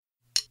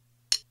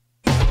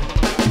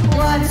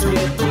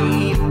with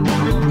me.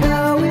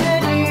 Going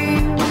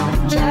deep,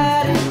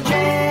 Chad and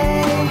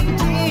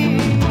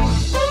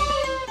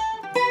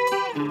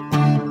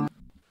JT.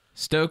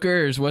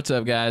 Stokers, what's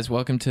up, guys?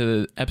 Welcome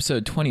to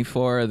episode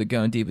 24 of the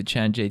Going Deep with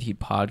Chad and JT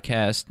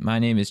podcast. My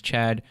name is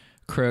Chad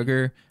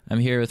Kroger. I'm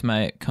here with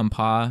my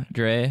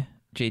compadre,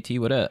 JT.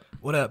 What up?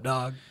 What up,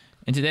 dog?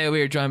 And today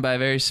we are joined by a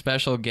very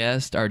special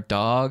guest, our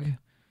dog,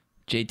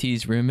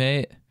 JT's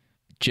roommate,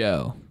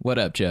 Joe. What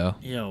up, Joe?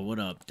 Yo, what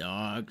up,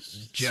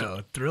 dogs?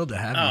 Joe, thrilled to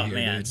have you Oh, here,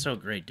 man, dude. it's so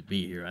great to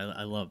be here.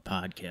 I love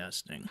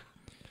podcasting.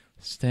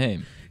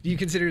 Same. Do you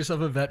consider yourself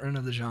a veteran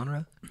of the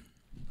genre?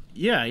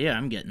 Yeah,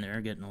 I'm getting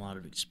there, getting a lot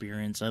of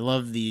experience. I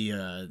love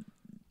the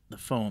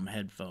foam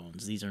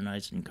headphones. These are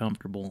nice and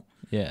comfortable.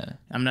 Yeah.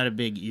 I'm not a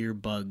big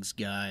earbuds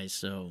guy,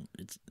 so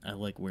I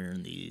like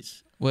wearing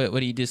these. What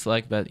do you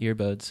dislike about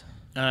earbuds?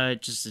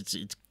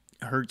 It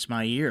hurts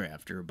my ear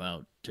after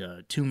about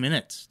 2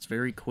 minutes. It's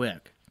very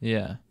quick.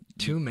 Yeah.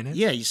 2 minutes?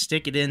 Yeah, you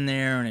stick it in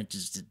there and it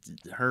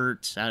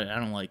hurts. I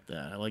don't like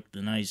that. I like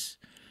the nice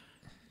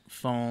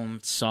foam,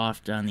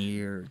 soft on the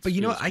ear. But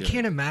you know, Feels I good.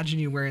 can't imagine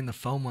you wearing the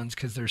foam ones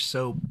because they're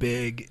so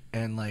big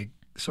and like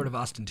sort of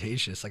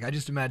ostentatious. Like I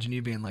just imagine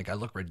you being like, I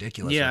look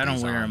ridiculous. Yeah, with I don't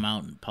these wear on. them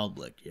out in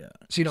public. Yeah.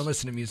 So you don't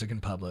listen to music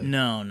in public?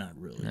 No, not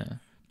really. Yeah.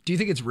 Do you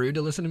think it's rude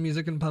to listen to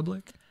music in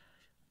public?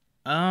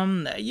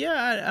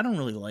 Yeah, I don't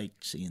really like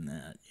seeing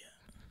that. Yeah.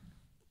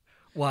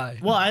 Why?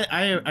 Well,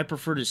 I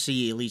prefer to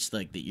see at least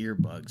like the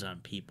earbuds on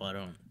people. I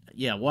don't.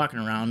 Yeah, walking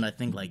around, I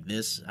think like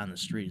this on the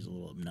street is a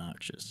little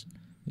obnoxious.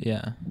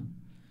 Yeah.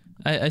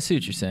 I see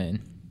what you're saying.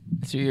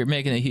 So you're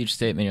making a huge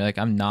statement. You're like,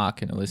 I'm not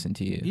going to listen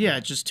to you. Yeah,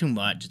 it's just too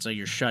much. It's like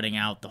you're shutting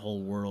out the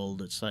whole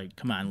world. It's like,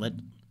 come on, let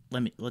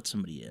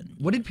somebody in.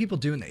 What did people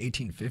do in the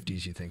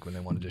 1850s, you think, when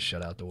they wanted to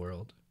shut out the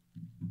world?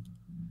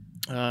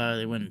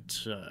 They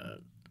went I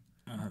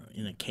don't know,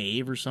 in a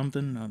cave or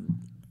something.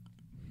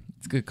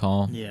 It's a good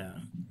call. Yeah.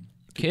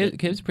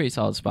 Cave's a pretty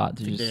solid spot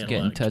to think they just had a get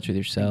lot in of- touch with They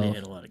yourself.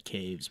 had a lot of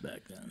caves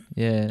back then.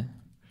 Yeah,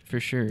 for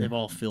sure. They've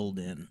all filled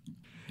in.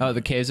 Oh,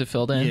 the caves have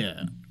filled in?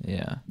 Yeah.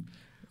 Yeah.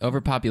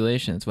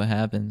 Overpopulation, it's what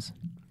happens.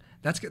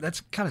 That's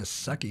kind of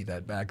sucky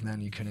that back then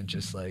you couldn't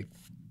just like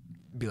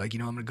be like,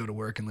 I'm going to go to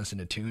work and listen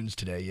to tunes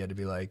today. You had to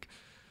be like,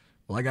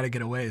 well, I got to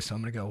get away, so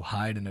I'm going to go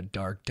hide in a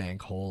dark,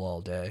 dank hole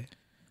all day.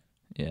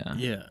 Yeah.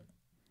 Yeah.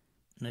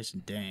 Nice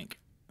and dank.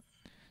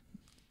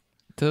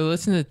 To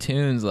listen to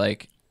tunes,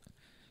 like,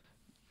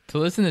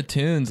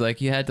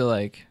 you had to,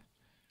 like,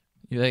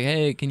 you're like,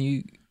 hey, can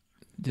you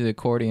do the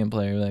accordion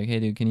player? Like, hey,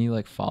 dude, can you,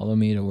 like, follow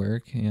me to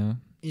work, you know?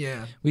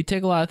 Yeah. We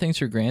take a lot of things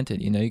for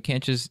granted, you know? You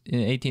can't just, in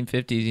the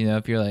 1850s, you know,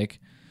 if you're, like,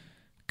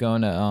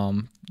 going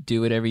to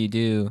do whatever you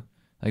do,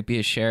 like, be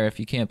a sheriff,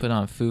 you can't put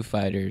on Foo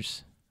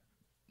Fighters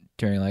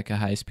during, like, a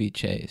high-speed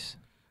chase.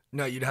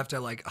 No, you'd have to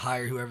like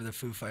hire whoever the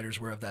Foo Fighters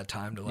were of that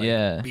time to like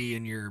Yeah. be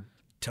in your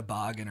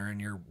toboggan or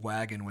in your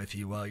wagon with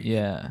you while you're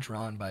Yeah.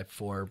 drawn by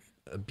 4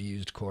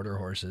 abused quarter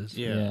horses.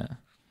 Yeah.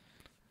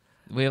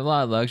 We have a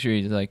lot of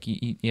luxuries, like,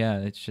 yeah,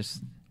 it's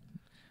just,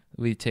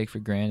 we take for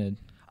granted.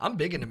 I'm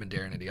big into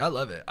modernity. I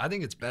love it. I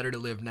think it's better to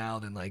live now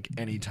than like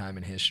any time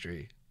in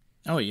history.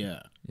 Oh,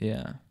 yeah.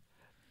 Yeah.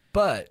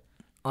 But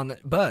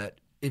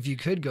if you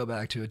could go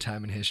back to a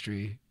time in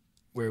history,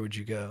 where would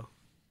you go?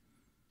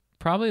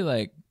 Probably,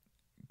 like,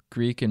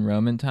 Greek and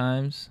Roman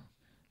times,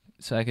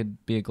 so I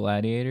could be a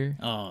gladiator.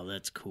 Oh,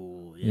 that's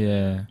cool.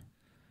 Yeah.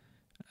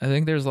 I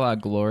think there's a lot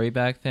of glory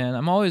back then.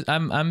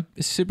 I'm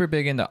super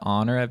big into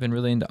honor. I've been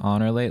really into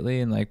honor lately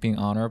and like being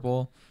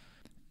honorable.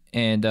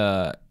 And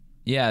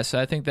yeah, so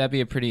I think that'd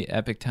be a pretty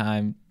epic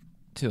time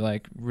to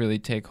like really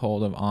take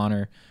hold of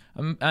honor.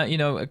 You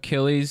know,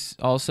 Achilles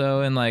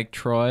also, and like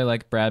Troy,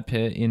 like Brad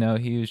Pitt, you know,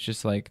 he was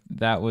just like,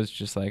 that was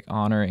just like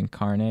honor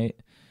incarnate.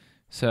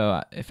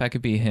 So if I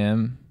could be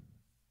him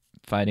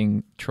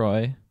fighting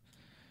Troy,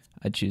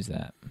 I'd choose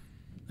that.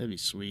 That'd be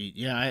sweet.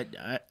 Yeah,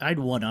 I'd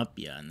one up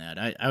you on that.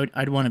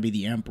 I'd want to be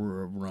the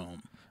emperor of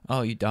Rome.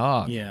 Oh, you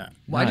dog. Yeah.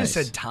 Well, I just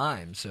Nice. said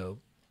time, so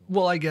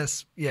well, I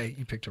guess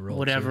you picked a role.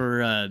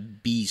 Whatever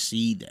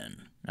BC then.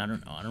 I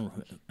don't know.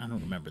 I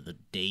don't remember the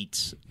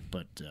dates,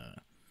 but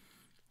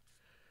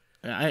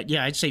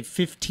I'd say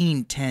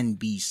 1510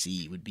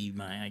 BC would be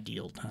my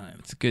ideal time.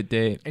 It's a good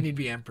date. And you'd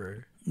be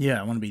emperor. Yeah,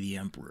 I want to be the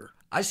emperor.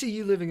 I see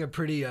you living a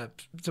pretty,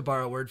 to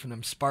borrow a word from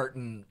them,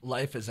 Spartan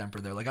life as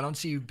emperor there. Like, I don't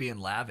see you being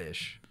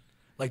lavish.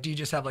 Like, do you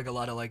just have, like, a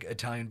lot of, like,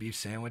 Italian beef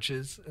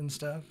sandwiches and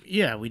stuff?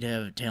 Yeah, we'd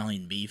have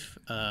Italian beef.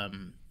 Yeah,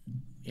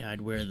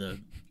 I'd wear the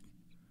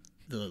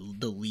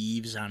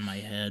leaves on my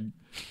head.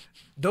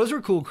 Those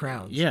were cool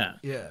crowns. Yeah.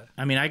 Yeah,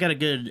 I mean, I got a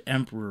good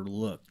emperor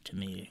look to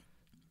me.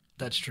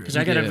 that's true. Because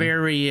I got a do.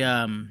 very,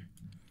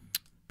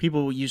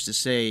 people used to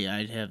say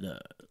I'd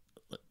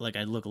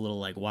look a little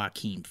like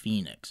Joaquin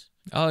Phoenix.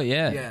 Oh,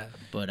 yeah. Yeah,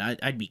 But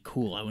I'd be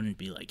cool. I wouldn't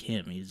be like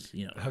him. He's,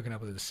 hooking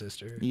up with his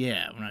sister.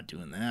 yeah, we're not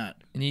doing that.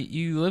 And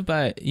you live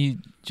by,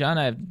 John and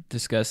I have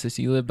discussed this,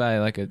 you live by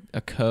like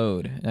a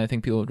code, and I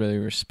think people would really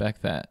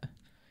respect that.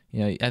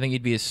 You know, I think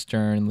you'd be a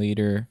stern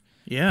leader.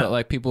 Yeah. But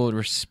like people would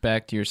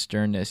respect your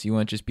sternness. You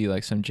wouldn't just be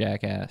like some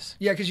jackass.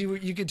 Yeah, because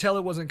you could tell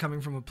it wasn't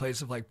coming from a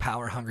place of like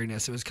power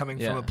hungriness. It was coming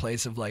from Yeah. a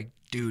place of like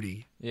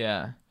duty.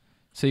 Yeah.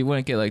 So you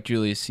wouldn't get like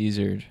Julius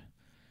Caesared.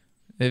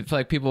 If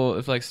people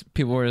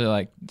were to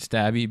like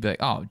stab you, you'd be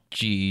like, oh,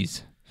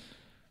 jeez.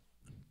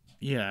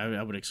 Yeah,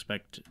 I would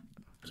expect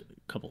a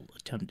couple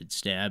attempted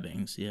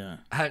stabbings. Yeah.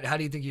 How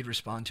do you think you'd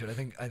respond to it?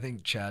 I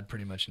think Chad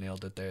pretty much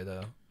nailed it there,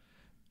 though.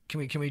 Can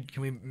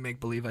we make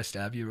believe I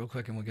stab you real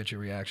quick and we'll get your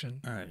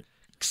reaction? All right.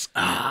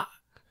 Ah.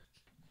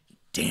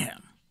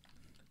 Damn.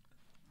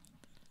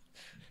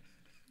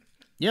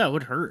 Yeah, it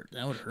would hurt.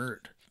 That would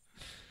hurt.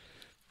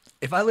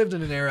 If I lived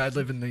in an era, I'd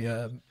live in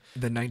the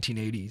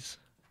 1980s.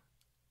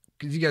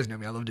 Because you guys know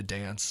me, I love to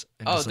dance.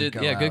 And Oh, just, like, dude,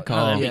 go yeah, good out.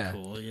 call. Oh, that'd Yeah. be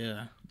cool.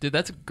 Yeah. Dude,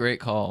 that's a great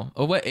call.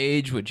 Oh, what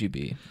age would you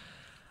be?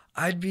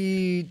 I'd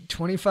be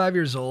 25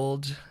 years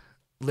old,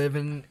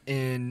 living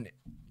in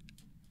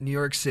New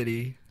York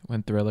City,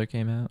 When Thriller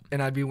came out?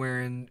 and I'd be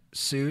wearing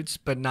suits,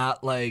 but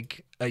not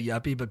like a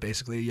yuppie, but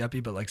basically a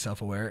yuppie, but like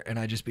self-aware, and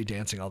I'd just be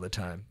dancing all the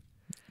time.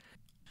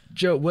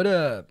 Joe,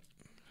 what's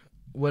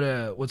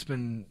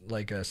been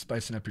like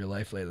spicing up your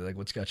life lately? Like,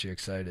 what's got you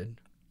excited?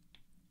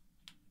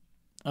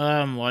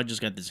 Well, I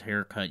just got this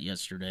haircut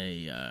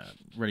yesterday.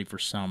 Ready for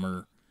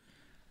summer.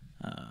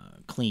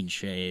 Clean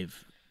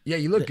shave. Yeah,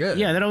 you look good.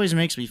 Yeah, that always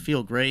makes me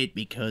feel great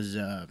because,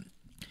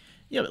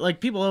 yeah, like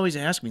people always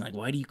ask me, like,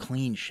 why do you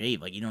clean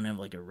shave? Like, you don't have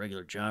like a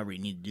regular job where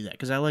you need to do that.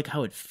 Because I like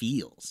how it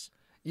feels.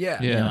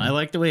 Yeah. Yeah. You know, I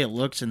like the way it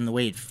looks and the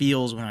way it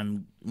feels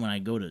when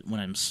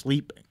I'm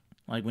sleeping.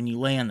 Like when you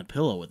lay on the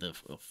pillow with a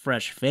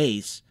fresh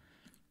face,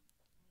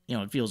 you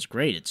know, it feels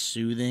great. It's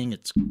soothing.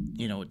 It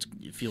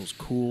feels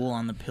cool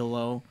on the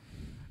pillow.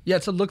 Yeah,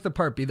 it's a look the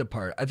part, be the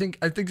part. I think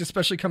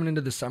especially coming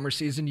into the summer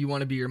season, you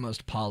want to be your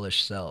most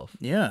polished self.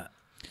 Yeah.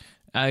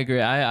 I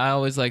agree. I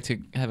always like to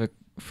have a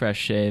fresh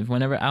shave.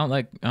 Whenever I don't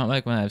like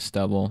when I have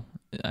stubble.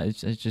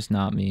 It's just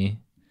not me.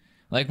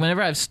 Like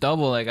whenever I have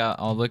stubble, like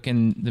I'll look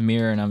in the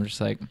mirror and I'm just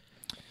like,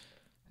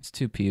 it's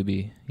too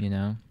puby, you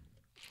know.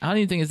 I don't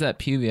even think it's that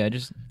puby.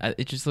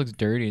 It just looks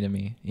dirty to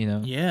me, you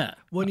know. Yeah.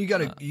 Well, you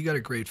got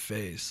a great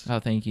face. Oh,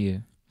 thank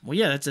you. Well,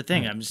 yeah, that's the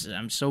thing.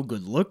 I'm so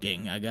good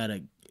looking. I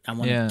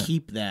want Yeah. to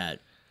keep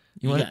that.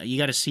 You You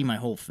got to see my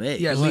whole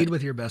face. Yeah, What? lead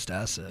with your best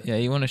asset. Yeah,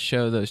 you want to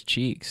show those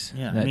cheeks.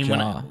 Yeah, that I mean,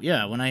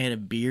 jaw. when I had a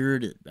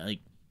beard,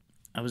 like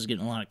I was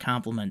getting a lot of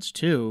compliments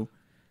too,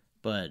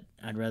 but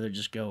I'd rather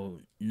just go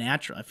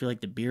natural. I feel like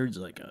the beard's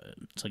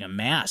it's like a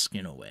mask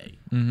in a way.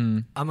 Mm-hmm.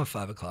 I'm a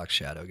 5 o'clock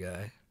shadow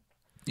guy.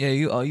 Yeah,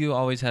 you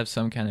always have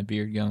some kind of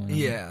beard going on.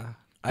 Yeah.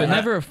 But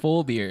never a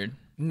full beard.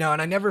 No,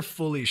 and I never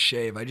fully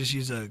shave. I just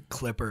use a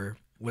clipper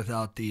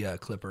without the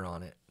clipper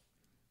on it.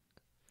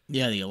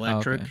 Yeah, the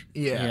electric. Okay.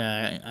 Yeah.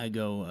 Yeah, I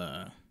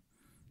go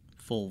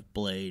full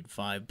blade,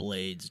 5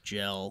 blades,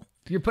 gel.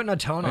 You're putting a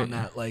tone on Right.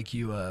 that, like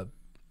you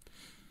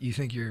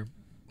think you're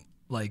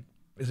like,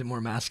 is it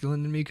more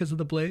masculine than me because of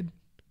the blade?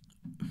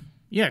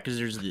 Yeah, because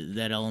there's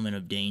that element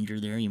of danger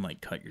there. You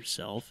might cut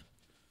yourself.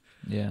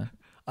 Yeah.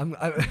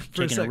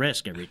 Taking a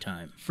risk every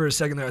time. For a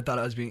second there, I thought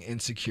I was being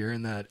insecure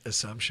in that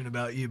assumption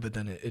about you, but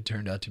then it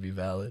turned out to be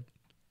valid.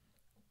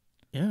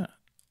 Yeah.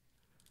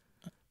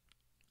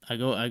 I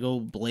go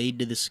blade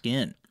to the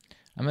skin.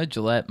 I'm a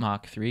Gillette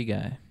Mach 3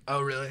 guy.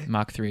 Oh, really?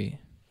 Mach 3.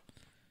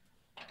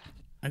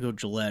 I go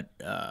Gillette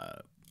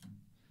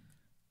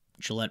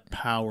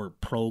Power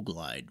Pro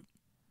Glide.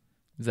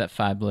 Is that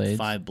 5 blades?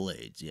 5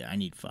 blades. Yeah, I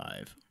need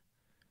 5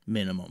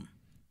 minimum.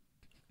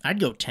 I'd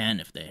go 10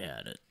 if they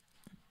had it.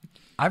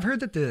 I've heard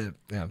that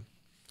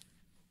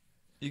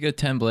You go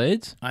 10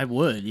 blades? I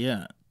would,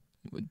 yeah.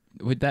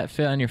 Would that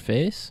fit on your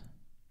face?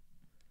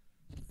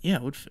 Yeah,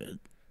 it would fit.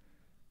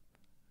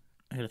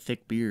 I got a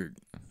thick beard.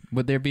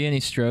 Would there be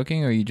any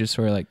stroking, or you just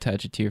sort of like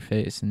touch it to your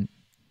face and?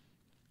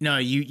 No,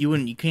 you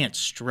wouldn't. You can't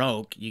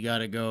stroke. You got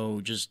to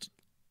go just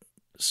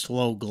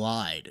slow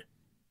glide.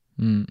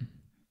 10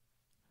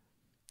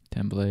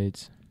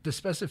 blades. the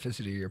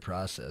specificity of your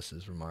process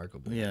is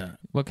remarkable. Yeah.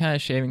 What kind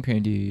of shaving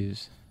cream do you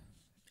use?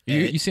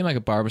 You seem like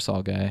a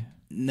Barbasol guy.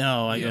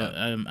 No, Yeah.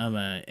 I'm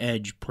a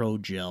Edge Pro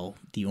Gel,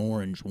 the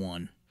orange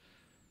one.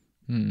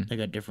 I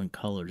got different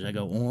colors. I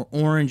go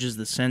orange is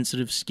the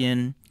sensitive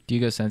skin. Do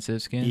you go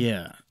sensitive skin?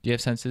 Yeah. Do you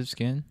have sensitive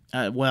skin?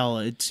 Well,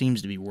 it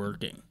seems to be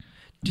working.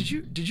 Did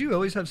you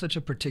always have such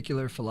a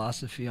particular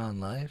philosophy on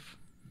life?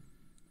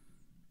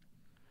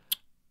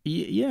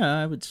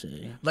 Yeah, I would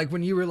say. Like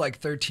when you were like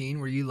 13,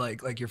 were you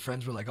like your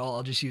friends were like, "Oh,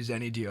 I'll just use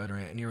any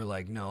deodorant," and you were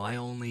like, "No, I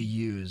only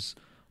use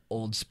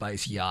Old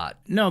Spice Yacht."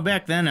 No,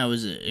 back then I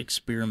was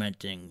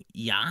experimenting.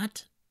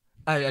 Yacht?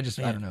 I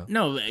don't know.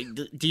 No,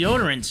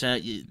 deodorants,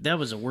 that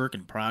was a work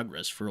in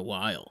progress for a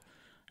while.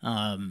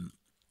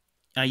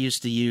 I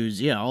used to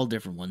use, all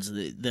different ones.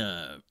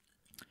 The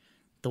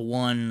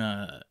one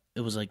it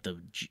was like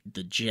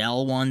the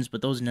gel ones,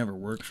 but those never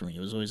worked for me.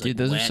 It was always like Dude,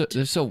 those wet.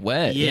 they're so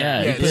wet.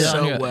 Yeah, you yeah, put it it's on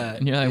so your- wet.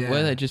 And you're like, Yeah.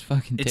 what? I just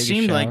fucking It take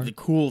seemed a shower. like the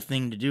cool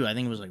thing to do. I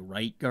think it was like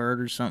right guard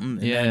or something.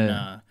 And Yeah.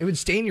 then, It would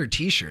stain your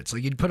t-shirts.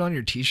 Like you'd put on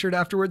your t-shirt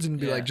afterwards and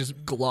be Yeah. like just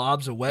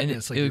globs of and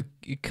wetness. Like it you're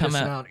would come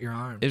pissing out. out your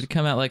arms. It would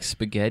come out like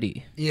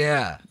spaghetti.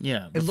 Yeah.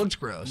 yeah. It looked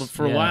gross. But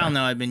for a Yeah. while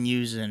now, I've been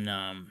using,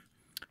 I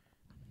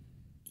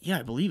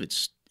believe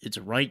it's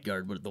a right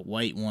guard, but the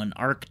white one,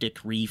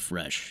 Arctic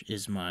Refresh,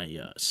 is my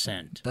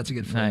scent. That's a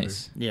good flavor.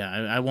 Nice. Yeah,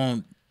 I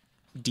won't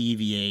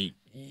deviate.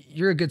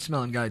 You're a good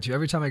smelling guy too.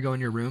 Every time I go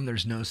in your room,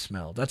 there's no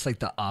smell. That's like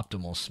the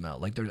optimal smell.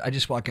 Like I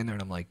just walk in there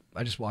and I'm like,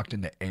 I just walked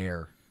into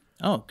air.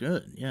 Oh,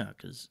 good. Yeah,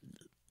 because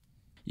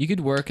You could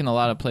work in a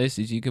lot of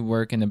places. You could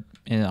work in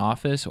an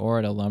office or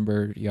at a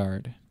lumber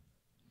yard.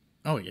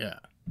 oh yeah,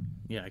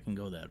 I can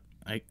go that.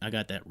 I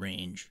got that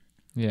range.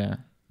 Yeah.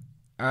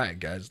 All right,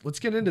 guys, let's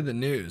get into the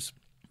news.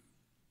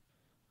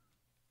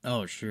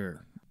 Oh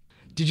sure,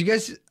 Did you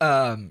guys?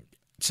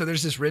 So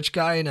there's this rich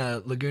guy in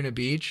Laguna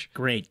Beach.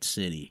 great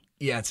city.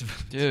 Yeah, it's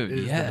Dude, it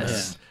is the yes.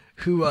 best.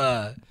 Who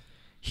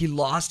he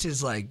lost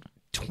his like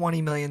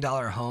 $20 million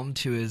home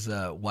to his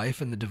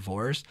wife in the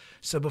divorce.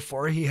 So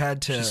before he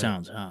had to She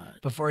sounds hot.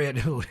 before he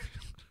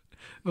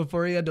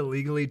had to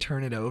legally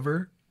turn it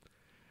over,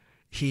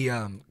 he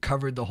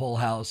covered the whole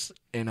house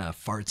in a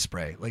fart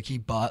spray. Like he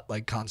bought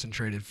like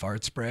concentrated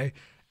fart spray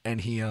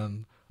and he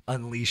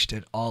unleashed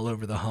it all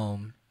over the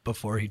home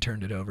before he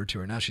turned it over to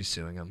her. Now she's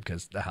suing him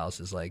because the house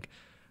is like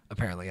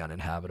apparently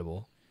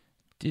uninhabitable.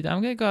 Dude,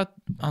 I'm going to go out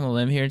on a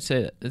limb here and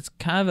say that it's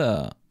kind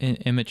of an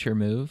immature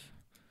move.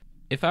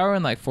 If I were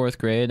in like fourth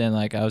grade and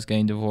like I was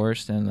getting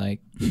divorced and like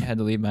had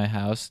to leave my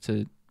house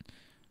to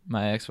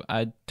my ex,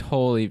 I'd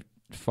totally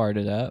fart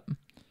it up.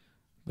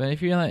 But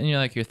if you're in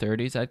like your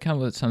 30s, I'd come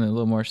with something a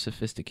little more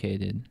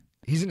sophisticated.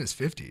 He's in his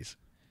 50s.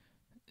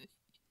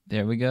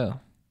 There we go.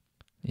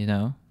 You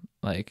know,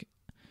 like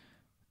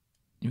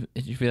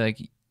you'd be like,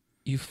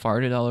 you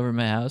farted all over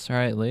my house. All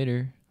right,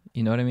 later.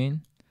 You know what I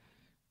mean?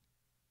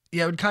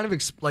 Yeah, it would kind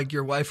of like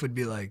your wife would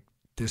be like,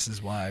 "This is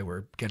why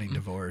we're getting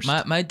divorced."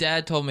 My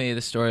dad told me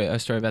a story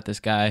about this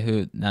guy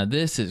who, now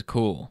this is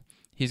cool.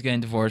 He's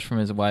getting divorced from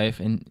his wife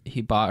and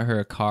he bought her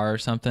a car or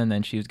something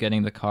and she was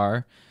getting the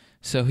car.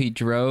 So he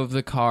drove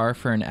the car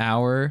for an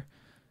hour,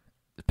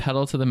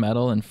 pedal to the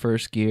metal in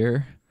first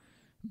gear,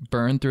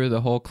 burned through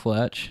the whole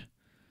clutch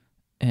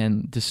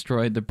and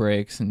destroyed the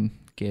brakes and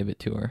gave it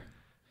to her.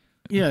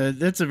 Yeah,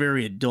 that's a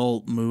very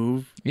adult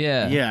move.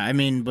 Yeah. Yeah, I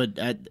mean, but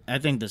I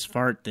think this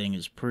fart thing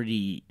is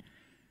pretty.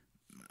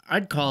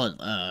 I'd call it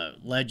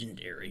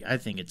legendary. I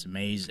think it's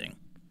amazing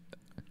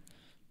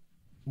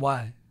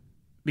Why?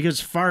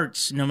 because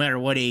farts, no matter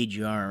what age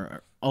you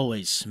are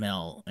always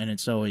smell, and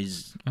it's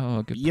always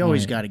Oh, good you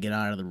always point. got to get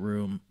out of the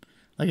room.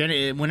 Like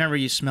whenever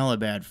you smell a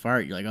bad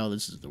fart, you're like, oh,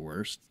 this is the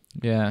worst.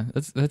 Yeah,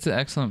 that's an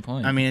excellent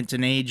point. I mean, it's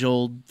an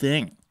age-old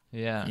thing.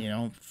 yeah. You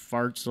know,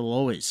 farts will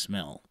always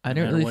smell, I no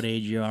don't matter really what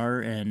age you are,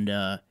 and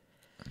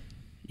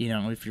you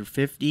know, if you're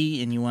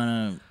 50 and you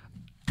want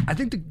to. I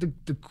think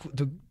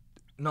the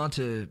not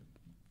to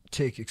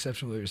take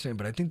exception to what you're saying,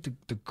 but I think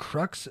the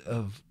crux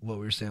of what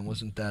we were saying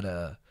wasn't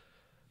that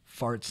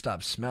farts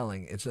stop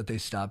smelling; it's that they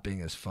stop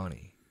being as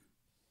funny.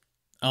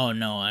 Oh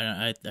no,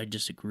 I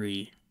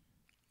disagree.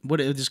 What,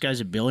 this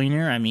guy's a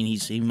billionaire? I mean,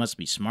 he must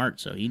be smart,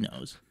 so he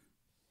knows.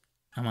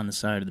 I'm on the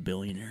side of the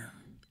billionaire.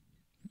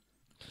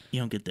 You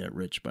don't get that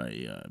rich by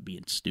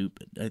being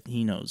stupid.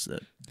 He knows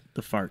that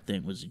the fart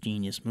thing was a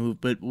genius move.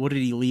 But what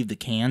did he leave the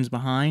cans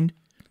behind?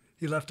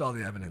 He left all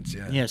the evidence.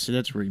 Yeah. Yeah, so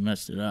that's where he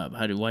messed it up.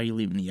 Why are you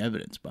leaving the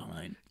evidence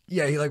behind?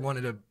 Yeah. He like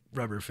wanted to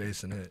rub her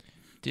face in it.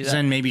 Dude, 'Cause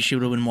then maybe she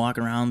would have been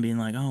walking around being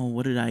like, "Oh,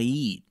 what did I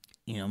eat?"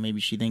 You know, maybe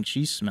she thinks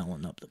she's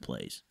smelling up the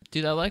place.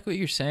 dude, I like what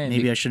you're saying.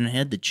 Maybe I shouldn't have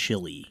had the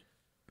chili.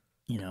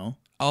 You know?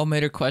 Oh,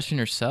 made her question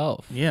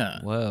herself. Yeah.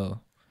 Whoa.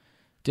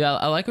 Dude,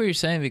 I like what you're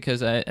saying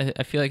because I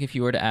feel like if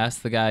you were to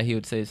ask the guy, he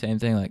would say the same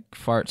thing, like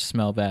farts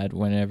smell bad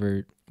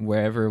whenever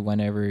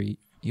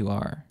you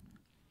are.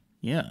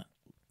 Yeah.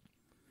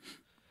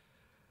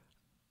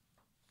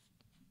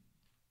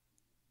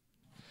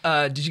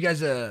 Did you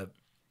guys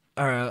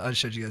I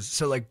showed you guys.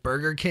 So like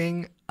Burger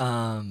King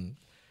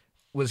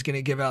was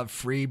gonna give out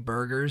free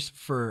burgers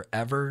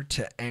forever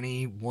to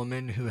any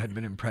woman who had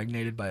been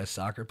impregnated by a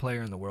soccer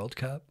player in the World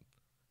Cup.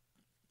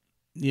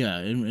 Yeah,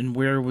 and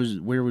where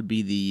would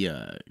be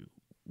the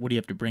what do you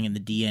have to bring in the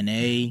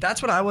DNA?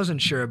 That's what I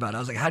wasn't sure about. I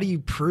was like, how do you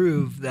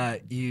prove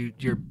that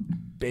your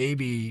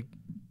baby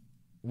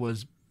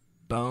was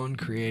bone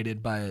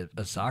created by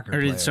a soccer Or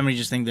player? did somebody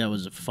just think that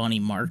was a funny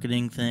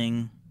marketing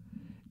thing?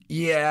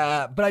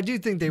 Yeah, but I do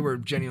think they were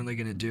genuinely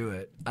going to do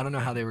it. I don't know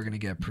how they were going to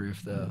get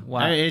proof though.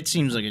 Wow. It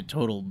seems like a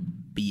total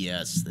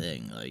BS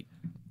thing. Like,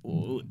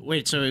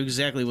 wait, so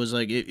exactly was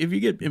like if you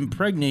get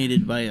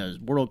impregnated by a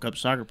World Cup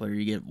soccer player,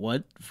 you get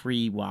what?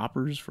 Free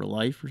Whoppers for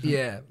life or something?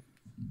 Yeah,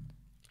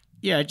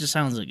 Yeah, it just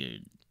sounds like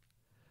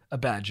a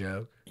bad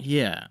joke.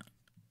 yeah.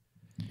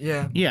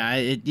 Yeah.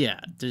 Yeah,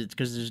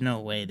 because there's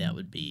no way that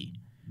would be.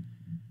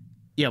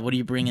 Yeah, what do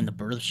you bring in the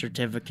birth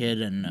certificate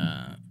and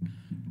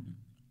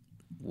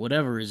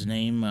whatever his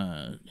name.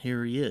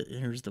 Here he is.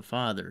 Here's the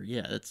father.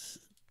 Yeah, it's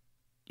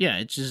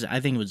just. I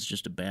think it was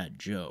just a bad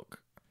joke.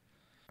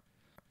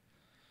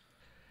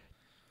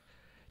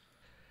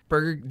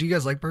 Do you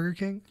guys like Burger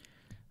King?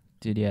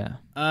 Dude, yeah.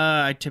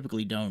 I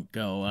typically don't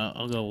go.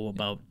 I'll go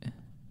about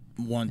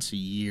once a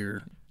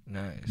year.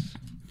 Nice.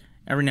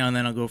 Every now and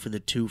then I'll go for the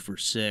 2 for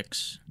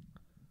 $6.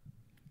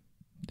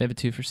 They have a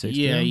 2 for $6.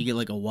 Yeah, deal? you get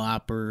like a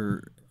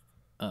Whopper.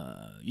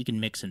 You can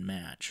mix and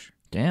match.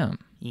 Damn.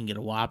 You can get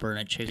a Whopper and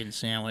a chicken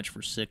sandwich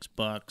for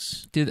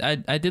 $6. Dude,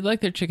 I did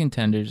like their chicken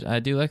tenders. I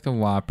do like the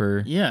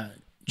Whopper. Yeah,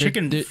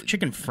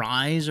 chicken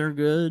fries are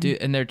good. Dude,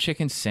 and their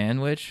chicken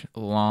sandwich,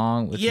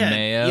 long with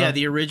mayo. Yeah,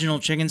 the original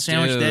chicken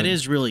sandwich, Dude, that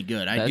is really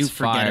good. I do that's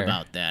forget fire.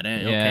 about that.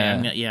 Yeah.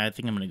 Okay, I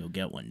think I'm gonna go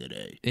get one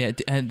today. Yeah,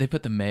 and they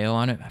put the mayo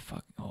on it.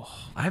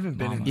 I haven't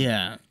been in.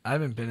 Yeah, I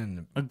haven't been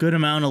in. a good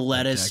amount of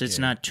lettuce. It's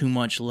decade. not too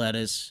much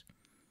lettuce,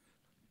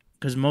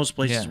 because most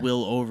places Yeah.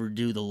 will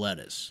overdo the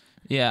lettuce.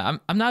 Yeah,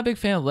 I'm not a big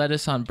fan of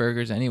lettuce on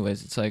burgers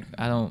anyways. It's like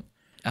I don't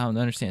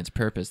understand its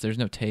purpose. There's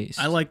no taste.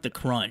 I like the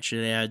crunch.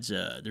 It adds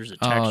there's a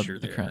texture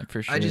the there. crunch,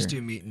 for sure. I just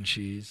do meat and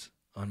cheese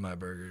on my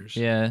burgers.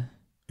 Yeah.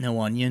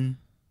 No onion.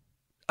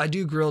 I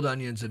do grilled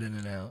onions at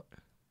In-N-Out.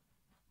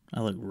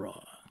 I like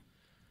raw.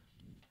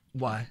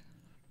 Why?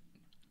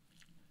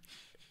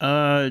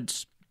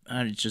 It's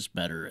just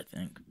better, I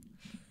think.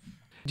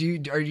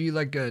 Are you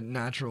like a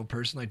natural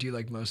person? Like, do you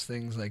like most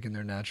things like in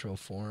their natural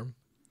form?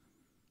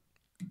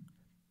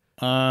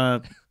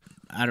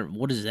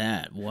 What is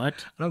that?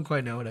 What? I don't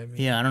quite know what I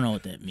mean. Yeah, I don't know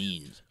what that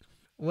means.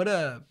 What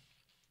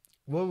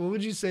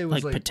would you say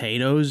was Like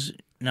potatoes?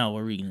 No,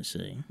 what were you gonna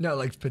say? No,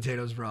 like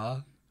potatoes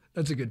raw.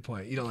 That's a good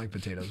point. You don't like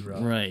potatoes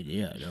raw. Right?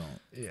 Yeah, I don't.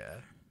 Yeah.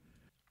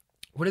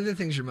 What are the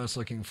things you're most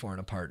looking for in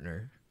a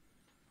partner?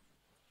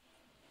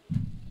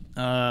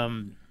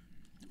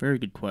 Very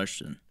good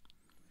question.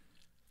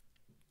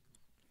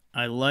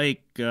 I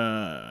like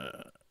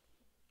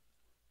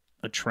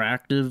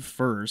attractive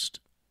first.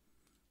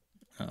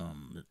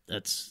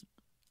 That's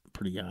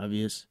pretty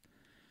obvious.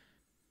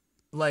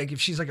 Like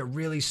if she's like a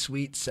really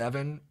sweet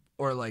 7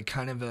 or like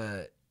kind of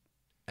a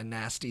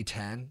nasty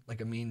 10,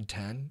 like a mean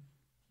 10.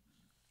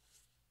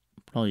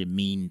 Probably a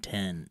mean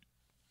 10.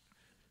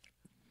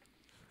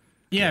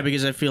 Yeah,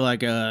 because I feel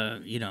like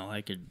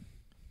I could.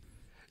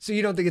 So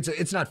you don't think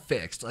it's not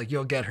fixed? Like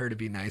you'll get her to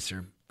be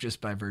nicer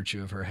just by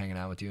virtue of her hanging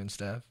out with you and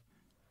stuff?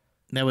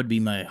 That would be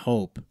my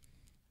hope.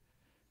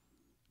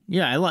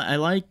 Yeah, I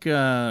like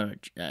I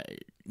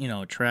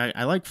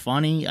like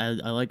funny. I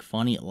like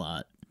funny a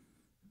lot.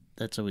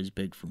 That's always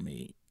big for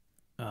me.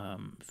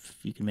 If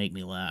you can make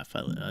me laugh,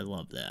 I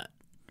love that.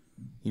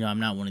 I'm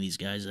not one of these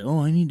guys that,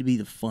 I need to be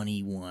the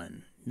funny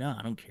one. No,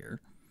 I don't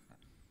care.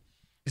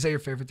 Is that your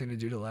favorite thing to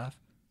do to laugh?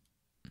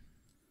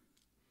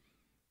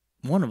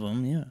 One of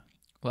them, yeah.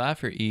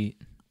 Laugh or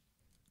eat?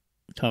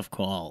 Tough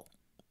call.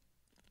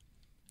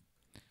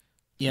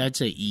 Yeah, I'd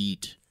say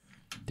eat.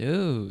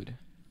 Dude.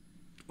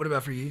 What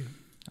about for you?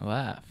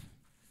 Laugh.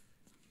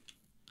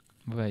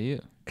 What about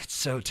you? It's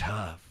so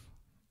tough.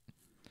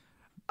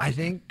 I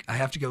think I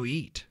have to go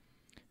eat.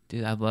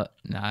 Dude, I love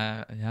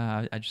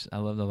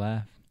to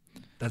laugh.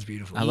 That's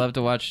beautiful. I love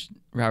to watch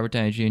Robert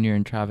Downey Jr.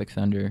 in Tropic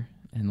Thunder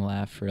and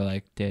laugh for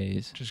like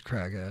days. Just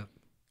crack up.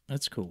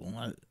 That's cool.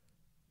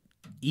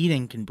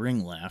 Eating can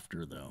bring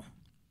laughter, though.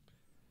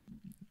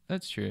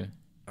 That's true.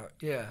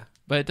 Yeah.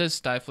 But it does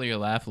stifle your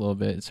laugh a little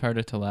bit. It's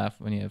harder to laugh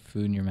when you have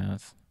food in your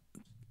mouth.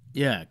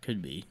 Yeah, it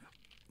could be.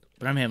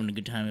 But I'm having a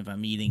good time if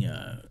I'm eating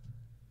a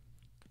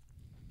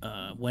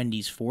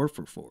Wendy's 4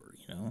 for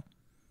 $4,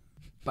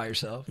 By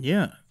yourself?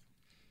 Yeah.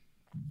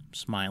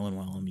 Smiling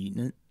while I'm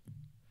eating it.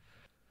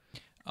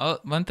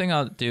 One thing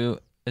I'll do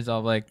is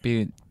I'll like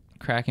be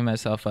cracking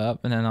myself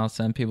up, and then I'll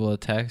send people a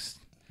text,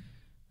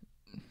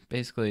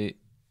 basically,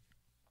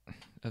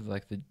 of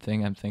like the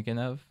thing I'm thinking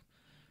of.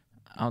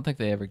 I don't think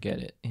they ever get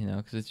it,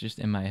 because it's just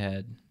in my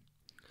head.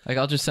 Like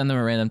I'll just send them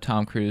a random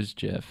Tom Cruise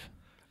gif,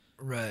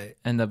 Right.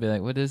 and they'll be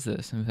like, "What is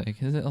this?" And I'm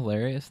like, "Is it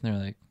hilarious?"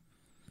 And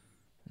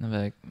they're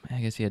like, "I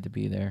guess he had to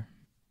be there."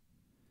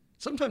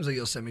 Sometimes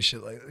you'll send me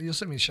shit like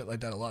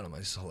that a lot. I'm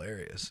like, it's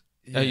hilarious.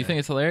 Yeah. Oh, you think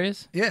it's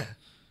hilarious? Yeah.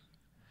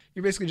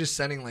 You're basically just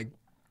sending like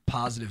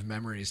positive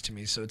memories to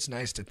me, so it's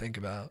nice to think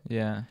about.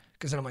 Yeah.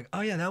 Because then I'm like,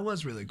 oh yeah, that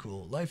was really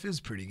cool. Life is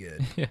pretty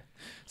good. Yeah.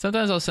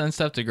 Sometimes I'll send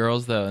stuff to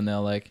girls though, and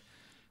they'll like,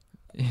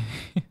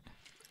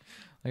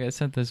 like I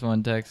sent this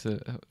one text.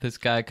 This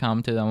guy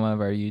commented on one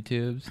of our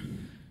YouTubes,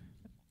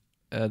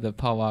 the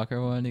Paul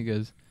Walker one. He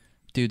goes,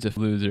 "Dude's a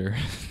loser."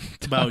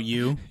 About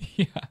you?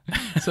 Yeah.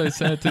 So I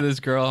sent it to this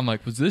girl. I'm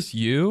like, "Was this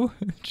you?"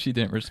 She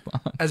didn't respond.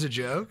 As a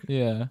joke?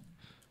 Yeah.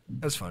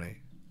 That's funny.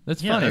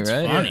 That's funny, that's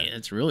right? funny.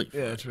 That's really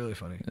funny. Yeah, it's really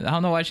funny. I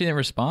don't know why she didn't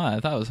respond. I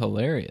thought it was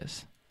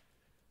hilarious.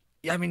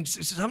 Yeah, I mean,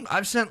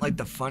 I've sent like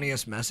the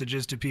funniest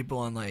messages to people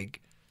on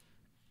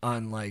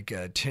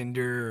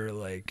Tinder or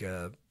like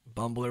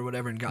Bumble or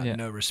whatever, and gotten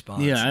no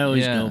response. Yeah, I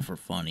always Yeah. go for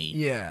funny.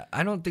 Yeah,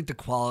 I don't think the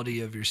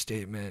quality of your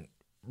statement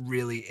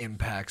really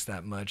impacts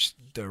that much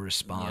the Yeah,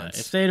 response.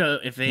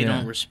 if they Yeah.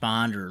 don't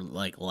respond or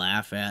like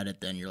laugh at it,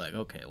 then you're like,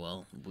 okay,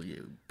 well,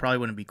 probably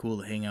wouldn't be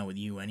cool to hang out with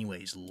you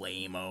anyways,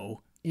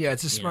 lame-o. Yeah,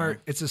 it's a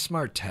Yeah.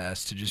 smart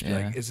test to just be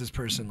Yeah. like, is this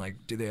person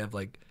like, do they have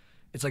like,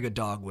 it's like a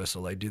dog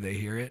whistle. Like, do they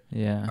hear it?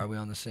 Yeah. Are we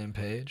on the same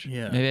page?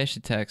 Yeah. Maybe I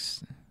should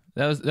text.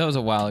 That was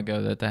a while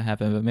ago that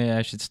happened, but maybe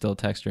I should still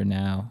text her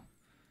now.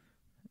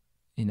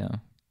 You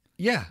know,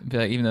 Yeah. be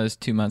like, even though it's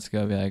 2 months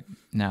ago, be like,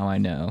 now I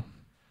know.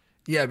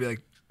 Yeah, be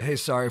like, hey,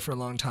 sorry for a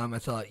long time. I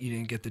thought you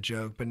didn't get the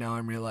joke, but now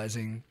I'm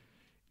realizing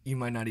you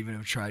might not even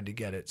have tried to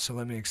get it. So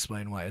let me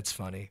explain why it's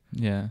funny.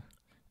 Yeah.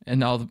 And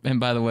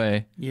by the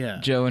way, Yeah.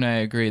 Joe and I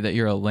agree that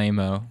you're a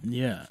lame-o.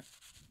 Yeah.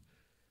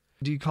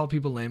 Do you call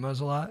people lamos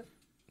a lot?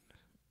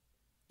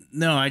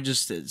 No, I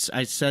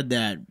said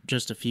that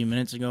just a few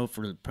minutes ago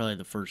for probably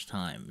the first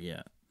time.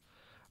 Yeah.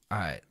 All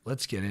right,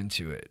 let's get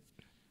into it.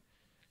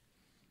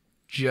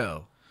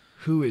 Joe,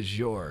 who is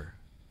your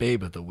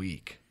babe of the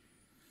week?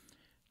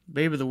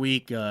 Babe of the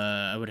week,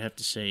 I would have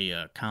to say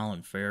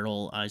Colin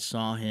Farrell. I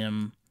saw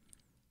him,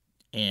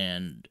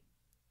 and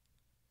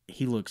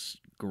he looks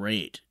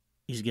great.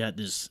 He's got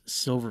this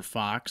silver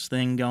fox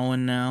thing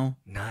going now.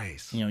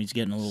 Nice. You know, he's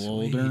getting a little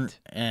older. Sweet.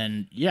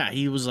 And, yeah,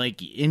 he was,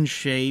 like, in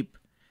shape.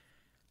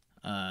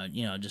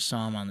 You know, just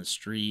saw him on the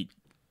street,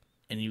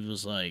 and he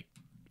was, like,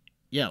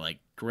 yeah, like,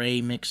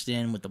 gray mixed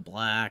in with the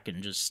black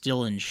and just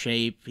still in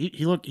shape.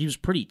 He was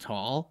pretty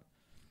tall.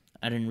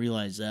 I didn't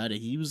realize that.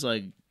 He was,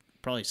 like,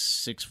 probably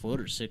 6 foot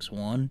or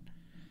 6'1".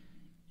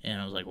 And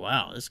I was like,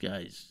 wow, this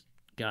guy's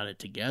got it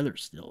together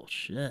still.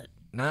 Shit.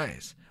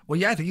 Nice. Well,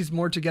 yeah, I think he's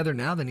more together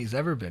now than he's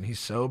ever been. He's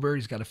sober.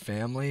 He's got a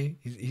family.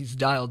 He's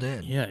dialed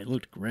in. Yeah, he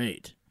looked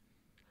great.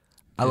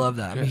 I love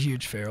that. I'm a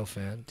huge Farrell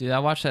fan. Dude, I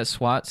watch that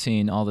SWAT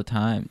scene all the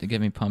time to get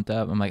me pumped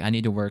up. I'm like, I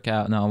need to work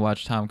out, and I'll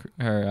watch Colin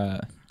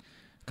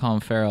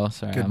Farrell.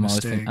 Sorry, Good I'm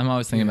mistake.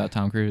 always thinking Yeah. about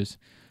Tom Cruise.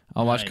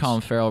 I'll watch Nice.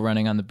 Colin Farrell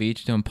running on the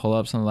beach doing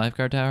pull-ups on the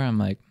lifeguard tower. I'm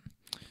like,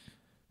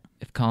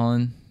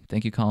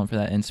 thank you, Colin, for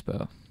that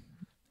inspo,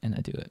 and I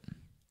do it.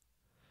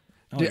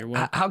 Oh, Dude, you're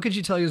welcome. how could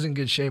you tell he was in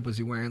good shape? Was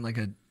he wearing like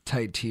a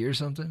tight tee or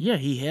something? Yeah,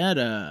 he had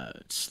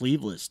a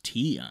sleeveless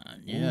tee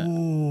on. Yeah.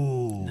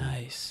 Ooh.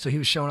 Nice. So he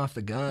was showing off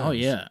the guns. Oh,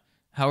 yeah.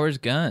 Howard's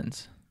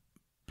guns.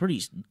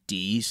 Pretty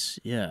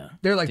decent. Yeah.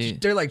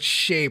 Dude. They're like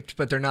shaped,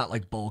 but they're not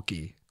like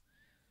bulky.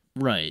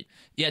 Right.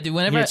 Yeah, dude. He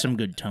Whenever had some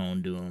good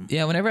tone to him.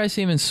 whenever I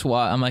see him in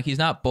SWAT, I'm like, he's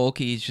not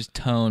bulky. He's just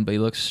toned, but he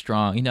looks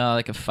strong. You know,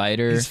 like a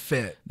fighter. He's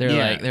fit. They're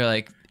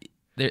Yeah.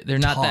 they're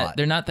not Taut.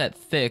 they're not that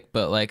thick,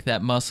 but like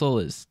that muscle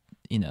is,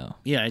 you know.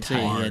 Yeah, I'd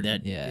say he Hard. had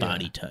that Yeah.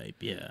 body type.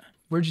 Yeah.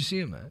 Where'd you see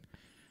him at?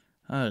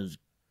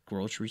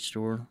 Grocery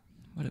store.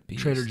 What a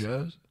beast. Trader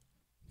Joe's?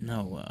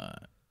 No,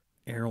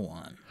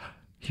 Erewhon.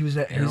 He was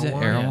at He's at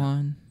Erewhon?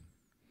 Erewhon.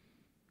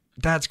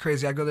 That's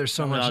crazy. I go there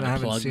so I'm much allowed and I to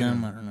haven't plug seen them.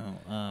 him. I don't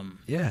know.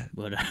 Yeah.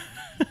 But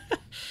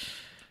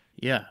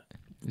yeah,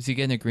 Is he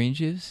getting a green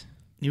juice?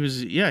 he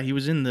was. Yeah, he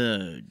was in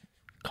the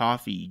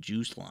coffee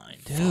juice line.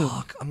 Dude.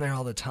 Fuck, I'm there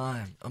all the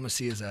time. I'm gonna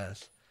see his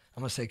ass.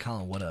 I'm gonna say,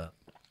 Colin, what up?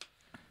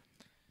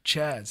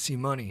 Chad, C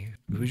Money,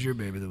 who's your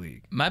baby of the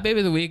week? My baby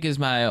of the week is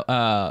my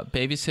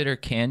babysitter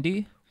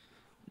Candy.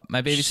 My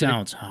She babysitter.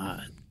 sounds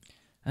hot.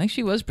 I think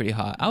she was pretty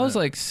hot. I was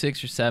like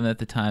 6 or 7 at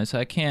the time, so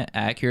I can't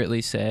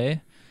accurately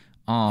say.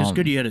 It's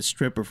good you had a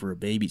stripper for a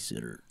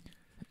babysitter.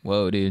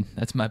 Whoa, dude,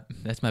 that's my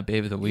baby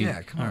of the week.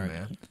 Yeah, come on,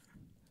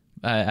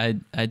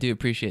 man. I do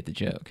appreciate the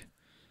joke.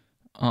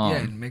 Yeah,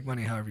 and make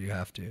money however you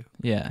have to.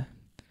 Yeah,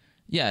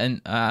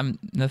 and I'm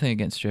nothing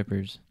against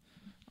strippers.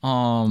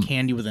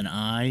 Candy with an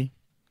I.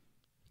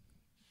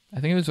 I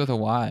think it was with a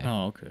Y.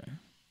 Oh, okay.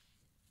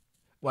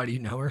 Why do you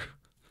know her?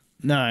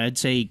 No, I'd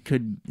say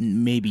could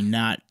maybe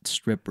not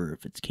stripper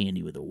if it's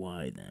Candy with a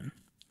Y then.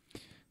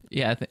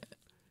 Yeah,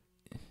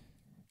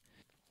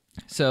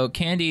 so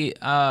Candy.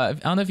 I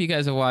don't know if you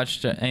guys have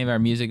watched any of our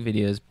music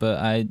videos, but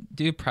I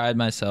do pride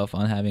myself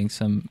on having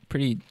some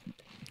pretty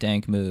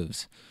dank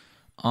moves.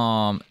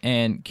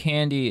 And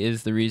Candy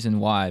is the reason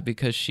why,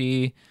 because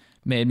she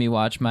made me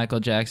watch Michael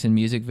Jackson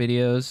music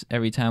videos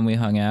every time we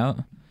hung out.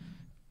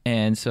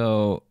 And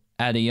so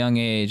at a young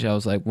age, I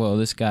was like, whoa,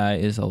 this guy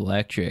is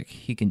electric.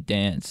 He can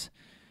dance.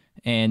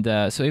 And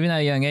so even at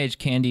a young age,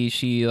 Candy,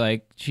 she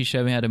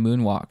showed me how to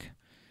moonwalk.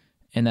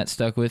 And that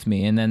stuck with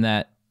me. And then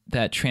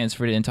that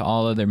transferred it into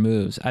all other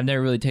moves. I've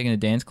never really taken a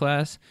dance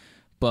class,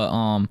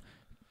 but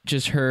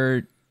just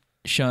her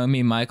showing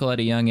me Michael at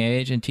a young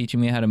age and teaching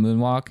me how to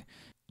moonwalk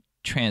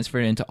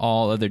transferred into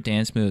all other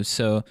dance moves.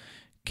 So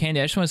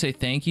Candy, I just want to say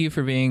thank you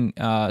for being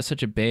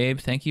such a babe.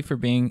 Thank you for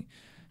being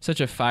such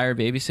a fire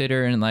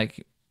babysitter and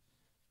like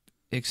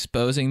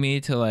exposing me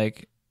to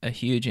like a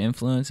huge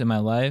influence in my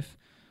life.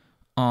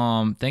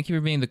 Thank you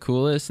for being the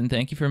coolest, and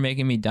thank you for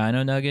making me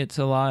dino nuggets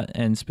a lot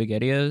and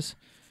SpaghettiOs.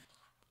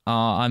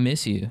 I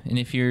miss you. And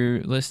if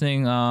you're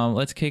listening,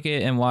 let's kick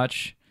it and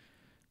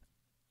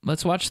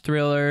let's watch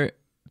Thriller,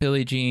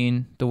 Billie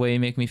Jean, The Way You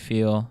Make Me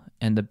Feel,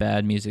 and the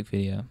Bad music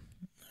video.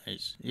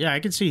 Nice. Yeah, I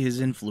could see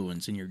his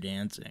influence in your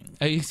dancing.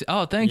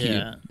 Oh, thank you.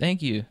 Yeah.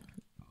 Thank you.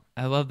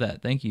 I love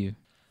that. Thank you.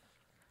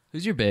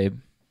 Who's your babe?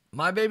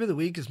 My baby of the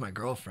week is my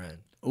girlfriend.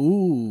 Ooh.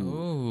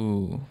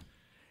 Ooh,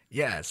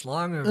 Yeah, it's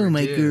long overdue. Oh,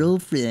 my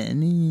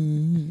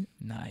girlfriend.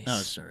 nice. Oh,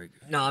 sorry.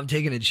 No, I'm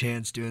taking a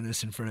chance doing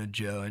this in front of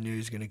Joe. I knew he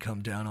was going to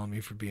come down on me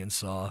for being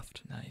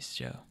soft. Nice,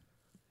 Joe.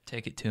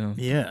 Take it to him.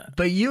 Yeah.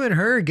 But you and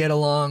her get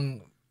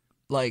along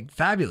like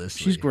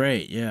fabulously. She's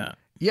great. Yeah.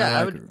 Yeah,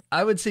 I like her.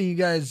 I would say you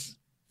guys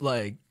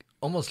like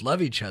almost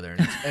love each other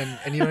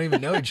and you don't even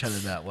know each other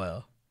that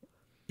well.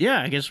 Yeah,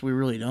 I guess we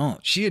really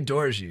don't. She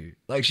adores you.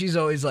 Like she's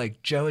always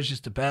like, Joe is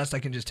just the best. I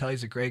can just tell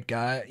he's a great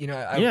guy. You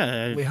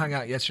know, we hung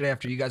out yesterday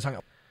after you guys hung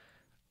out.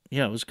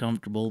 Yeah, it was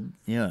comfortable.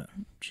 Yeah.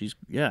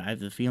 I have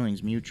the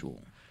feelings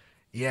mutual.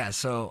 Yeah,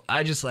 so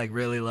I just like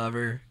really love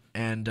her,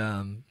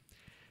 and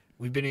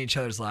we've been in each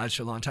other's lives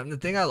for a long time. The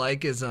thing I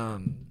like is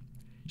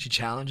she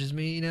challenges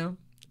me, you know?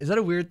 Is that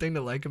a weird thing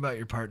to like about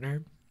your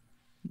partner?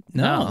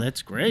 No,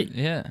 that's great.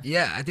 Yeah.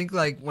 Yeah, I think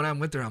like when I'm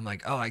with her, I'm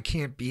like, oh, I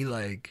can't be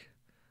like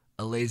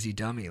a lazy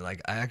dummy.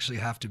 Like I actually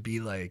have to be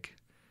like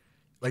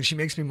she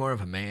makes me more of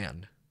a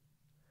man.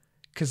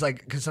 Cause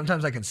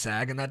sometimes I can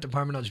sag in that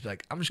department. I'll just be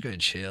like, I'm just gonna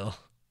chill,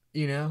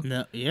 you know?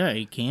 No, yeah,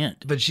 you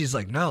can't. But she's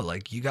like, no,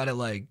 like you gotta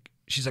like.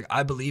 She's like,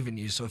 I believe in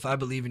you. So if I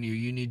believe in you,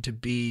 you need to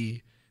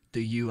be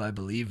the you I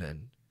believe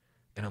in.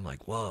 And I'm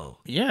like, whoa.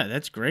 Yeah,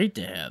 that's great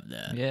to have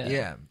that. Yeah.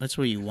 Yeah. That's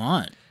what you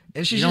want.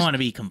 And You she's don't just, want to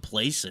be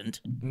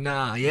complacent.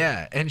 nah,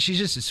 yeah. And she's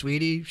just a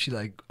sweetie. She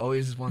like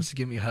always wants to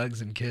give me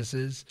hugs and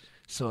kisses.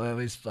 So I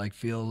always like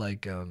feel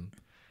like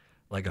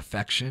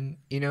affection.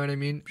 You know what I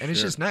mean? And it's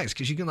Sure. just nice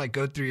because you can like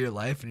go through your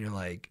life and you're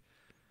like,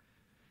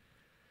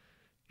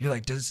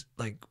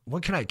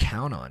 what can I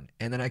count on?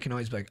 And then I can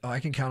always be like, oh, I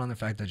can count on the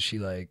fact that she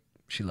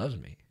loves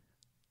me.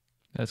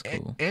 That's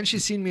cool. And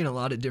she's seen me in a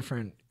lot of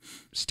different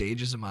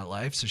stages of my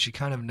life, so she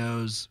kind of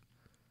knows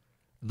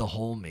the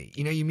whole me.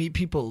 You know, you meet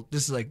people.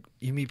 This is like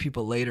you meet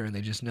people later, and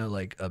they just know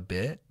like a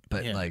bit,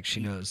 but Yeah. like she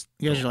knows.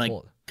 You guys the are like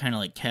whole- kind of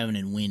like Kevin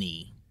and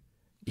Winnie.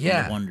 From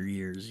yeah, the Wonder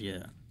Years.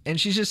 Yeah. and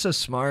she's just so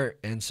smart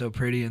and so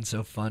pretty and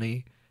so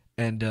funny,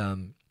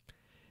 and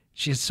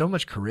she has so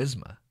much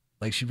charisma.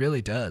 Like she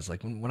really does.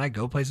 Like when I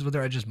go places with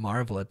her, I just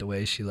marvel at the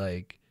way she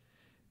like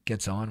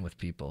gets on with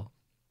people.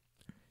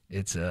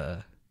 It's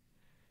a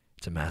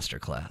master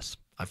class.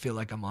 I feel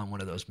like I'm on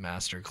one of those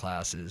master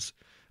classes,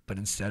 but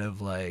instead of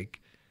like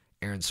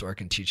Aaron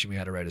Sorkin teaching me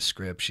how to write a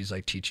script, she's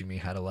like teaching me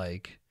how to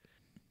like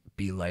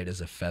be light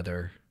as a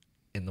feather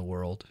in the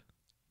world.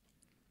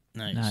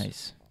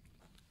 Nice.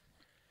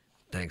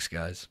 Thanks,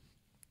 guys.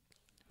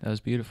 That was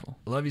beautiful.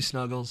 Love you,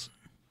 Snuggles.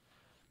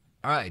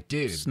 All right,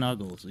 dude.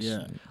 Snuggles.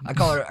 Yeah. I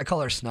call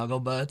her Snuggle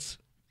Butts.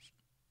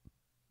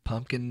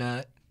 Pumpkin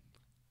Nut.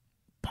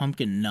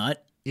 Pumpkin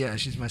nut. Yeah,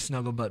 she's my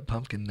Snuggle Butt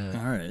Pumpkin Nut.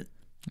 All right.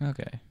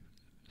 Okay.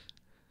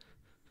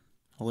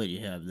 I'll let you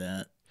have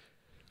that.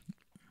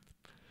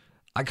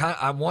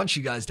 I want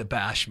you guys to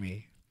bash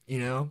me. You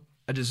know,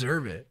 I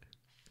deserve it.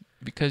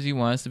 Because you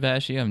want us to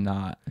bash you, I'm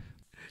not.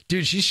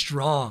 Dude, she's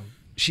strong.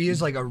 She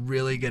is like a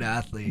really good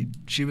athlete.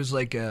 She was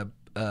like a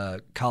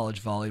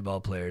college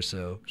volleyball player,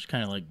 so She's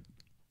kind of like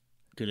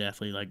good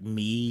athlete, like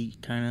me,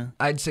 kind of.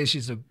 I'd say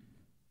she's a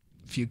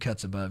few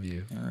cuts above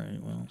you. All right.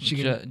 Well. She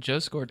can, Joe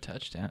scored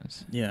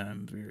touchdowns. Yeah,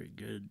 I'm very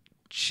good.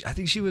 I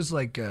think she was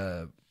like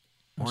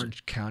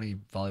Orange County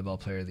Volleyball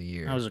Player of the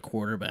Year. I was a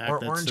quarterback. Or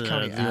That's Orange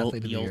County Athlete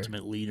of the Year.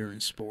 ultimate leader in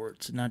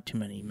sports. Not too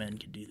many men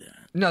can do that.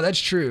 No, that's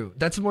true.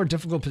 That's a more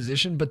difficult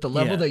position, but the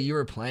level Yeah. that you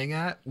were playing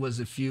at was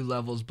a few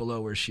levels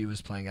below where she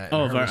was playing at. In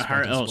Oh, her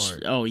respective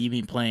sport. you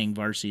mean playing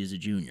varsity as a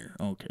junior?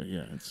 Okay,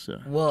 yeah. It's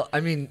Well, I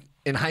mean,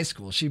 in high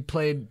school, she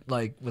played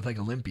like with like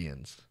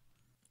Olympians.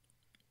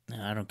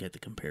 I don't get the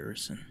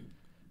comparison.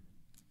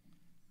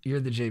 You're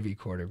the JV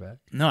quarterback.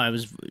 No,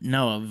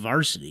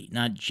 varsity,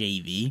 not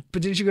JV.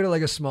 But didn't you go to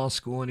like a small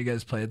school and you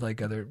guys played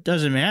like other?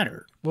 Doesn't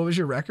matter. What was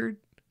your record?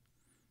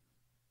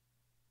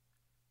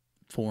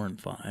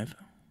 4-5.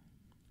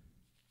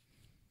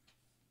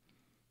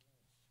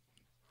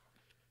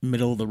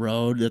 Middle of the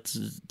road.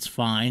 It's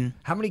fine.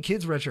 How many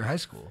kids were at your high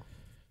school?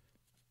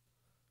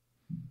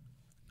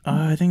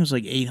 I think it was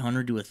like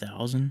 800 to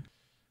 1,000.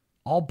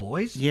 All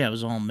boys? Yeah, it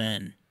was all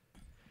men.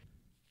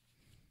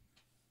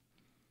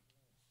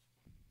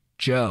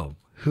 Joe,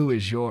 who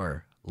is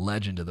your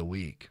legend of the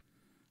week?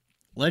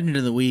 Legend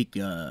of the week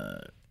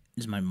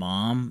is my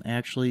mom,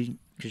 actually,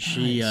 because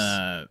she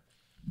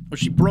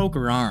broke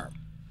her arm.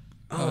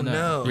 Oh,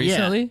 no.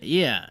 Recently?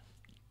 Yeah.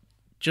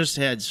 Just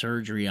had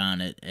surgery on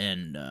it,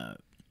 and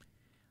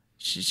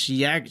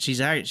she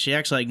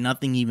acts like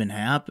nothing even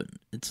happened.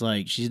 It's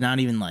like she's not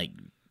even like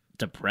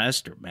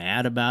depressed or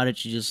mad about it.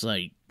 She's just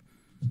like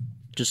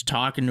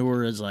talking to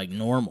her is like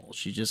normal.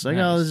 She's just like,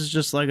 oh, this is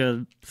just like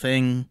a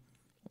thing.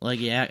 Like,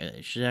 yeah,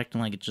 she's acting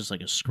like it's just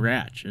like a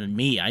scratch. And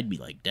me, I'd be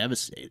like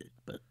devastated.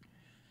 But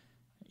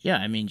yeah,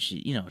 I mean,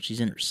 she's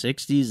in her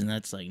 60s, and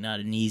that's like not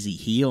an easy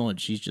heal, and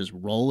she's just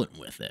rolling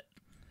with it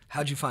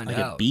How'd you find like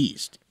out? a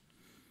beast.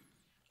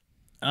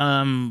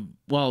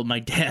 Well, my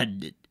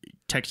dad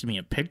texted me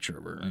a picture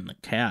of her in the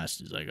cast.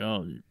 He's like,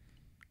 "Oh,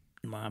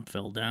 mom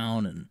fell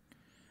down," and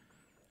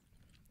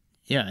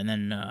yeah, and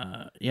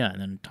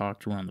then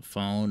talked to her on the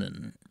phone,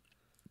 and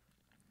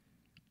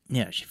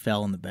Yeah, she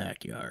fell in the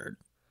backyard.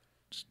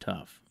 It's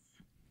tough.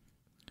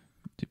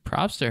 Dude,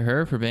 props to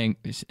her for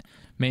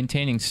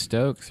maintaining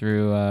stoke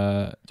through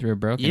a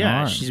broken arm.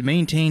 Yeah, she's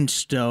maintained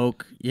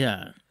stoke.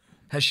 Yeah.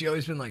 Has she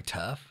always been like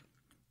tough?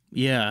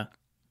 Yeah.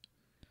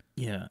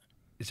 Yeah.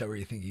 Is that where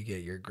you think you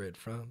get your grit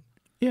from?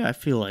 Yeah, I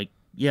feel like,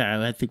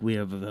 I think we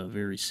have a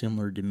very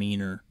similar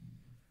demeanor.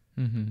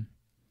 Mm-hmm.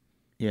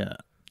 Yeah.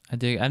 I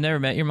dig. I've never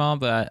met your mom,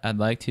 but I'd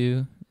like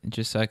to,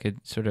 just so I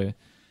could sort of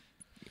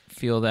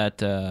feel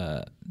that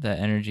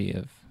energy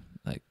of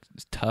like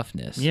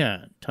toughness.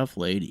 Yeah, tough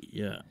lady.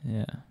 Yeah.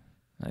 Yeah.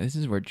 Like, this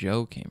is where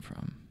Joe came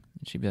from.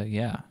 And she'd be like,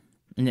 yeah.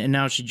 And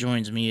now she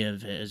joins me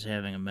as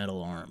having a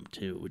metal arm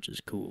too, which is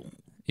cool.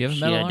 You have a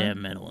she metal had arm? to have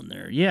metal in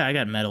there. Yeah, I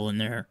got metal in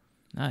there.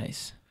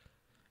 Nice.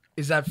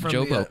 Is that from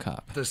Jobo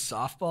Cop. the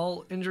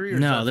softball injury? Or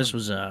No,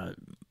 is that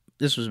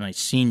this was my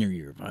senior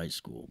year of high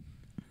school.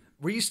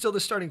 Were you still the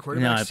starting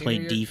quarterback? No, I senior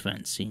played year?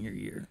 defense senior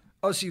year.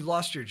 Oh, so you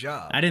lost your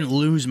job. I didn't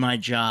lose my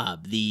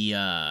job.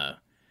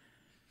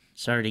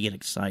 Sorry to get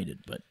excited,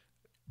 but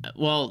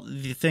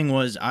the thing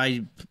was,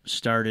 it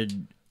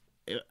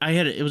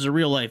was a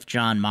real life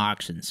John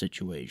Moxon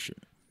situation.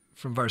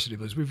 From Varsity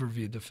Blues. We've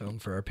reviewed the film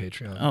for our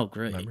Patreon Oh,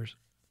 great. members.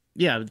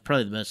 Yeah,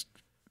 probably the best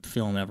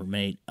film ever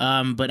made.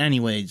 But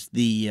anyways,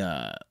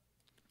 the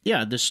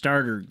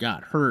starter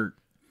got hurt.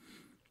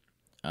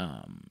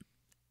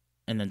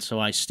 And then so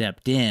I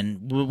stepped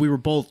in. We were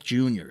both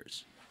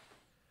juniors.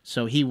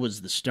 So he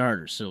was the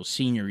starter. So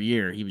senior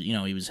year,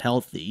 he was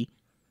healthy.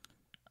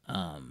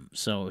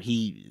 So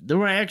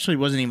there actually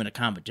wasn't even a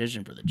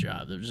competition for the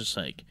job. They were just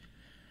like,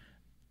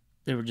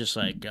 you're going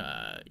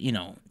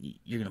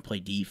to play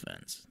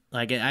defense.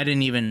 Like,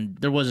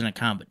 there wasn't a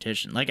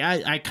competition. Like,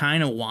 I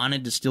kind of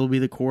wanted to still be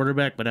the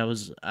quarterback, but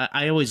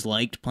I always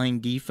liked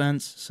playing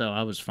defense, so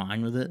I was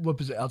fine with it. What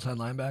was it, outside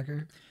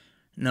linebacker?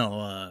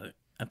 No,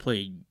 I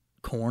played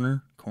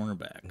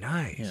cornerback.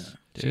 Nice. Yeah.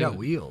 So you got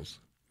wheels.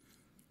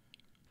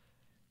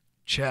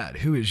 Chad,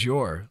 who is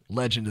your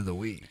legend of the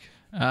week?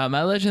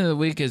 My legend of the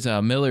week is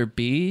Miller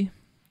B,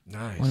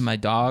 Nice. one of my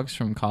dogs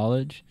from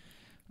college.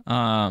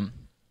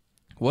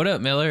 What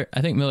up, Miller?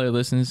 I think Miller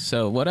listens,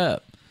 so what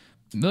up?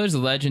 Miller's a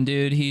legend,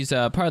 dude. He's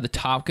part of the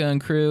Top Gun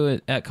crew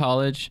at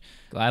college.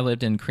 I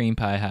lived in Cream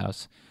Pie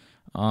House.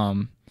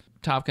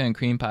 Top Gun and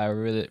Cream Pie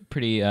were really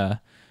pretty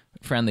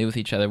friendly with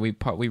each other. We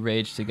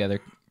raged together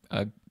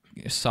a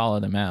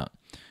solid amount.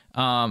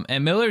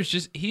 And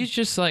he's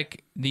just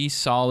like the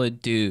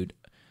solid dude.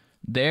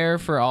 There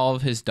for all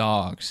of his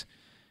dogs.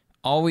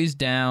 Always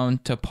down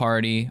to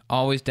party,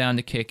 always down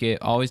to kick it,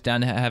 always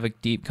down to have a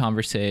deep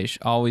conversation,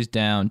 always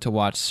down to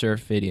watch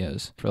surf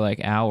videos for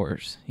like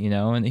hours,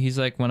 and he's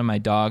like one of my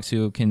dogs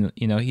who can,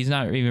 he's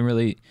not even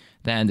really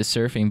that into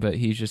surfing, but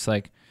he's just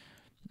like,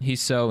 he's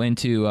so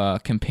into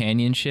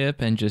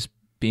companionship and just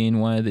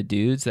being one of the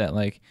dudes that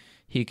like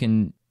he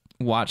can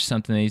watch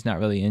something that he's not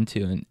really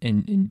into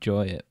and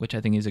enjoy it, which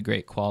I think is a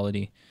great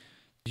quality.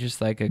 He's just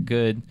like a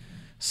good,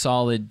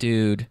 solid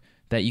dude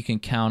that you can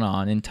count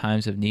on in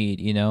times of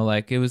need,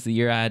 like it was the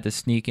year I had to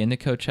sneak into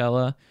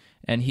Coachella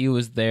and he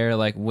was there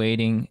like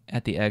waiting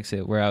at the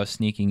exit where I was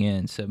sneaking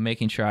in. So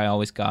making sure I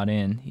always got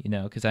in,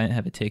 because I didn't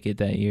have a ticket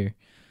that year.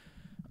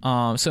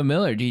 So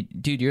Miller,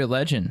 dude, you're a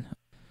legend.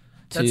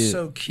 That's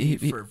so key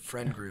for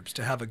friend groups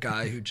to have a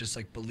guy who just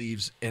like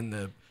believes in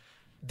the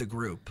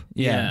group.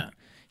 Yeah.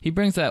 He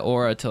brings that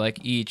aura to like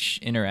each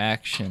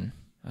interaction.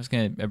 I was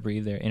going to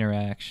breathe there,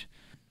 interaction.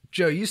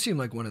 Joe, you seem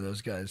like one of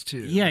those guys too.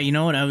 Yeah, you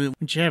know what? When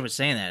Chad was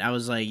saying that, I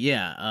was like,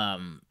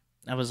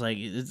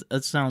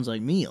 it sounds like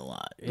me a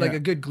lot. Yeah. Like a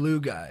good glue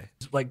guy.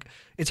 Like,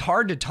 it's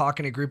hard to talk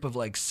in a group of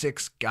like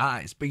 6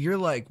 guys, but you're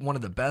like one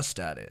of the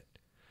best at it.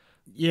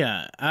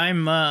 Yeah,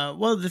 I'm.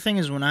 Well, the thing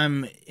is, when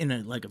I'm in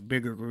a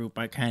bigger group,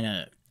 I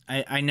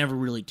never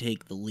really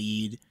take the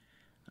lead.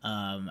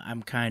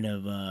 I'm kind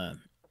of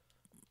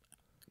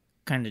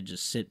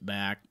just sit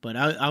back, but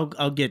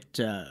I'll get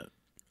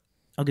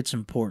some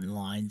important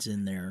lines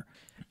in there.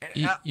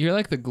 You're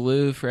like the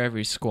glue for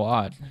every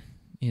squad,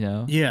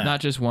 Yeah. Not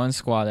just one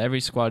squad. Every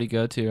squad you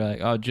go to, you're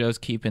like, oh, Joe's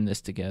keeping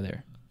this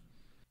together.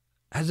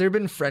 Has there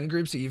been friend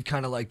groups that you've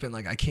kind of like been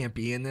like, I can't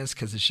be in this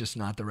because it's just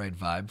not the right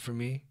vibe for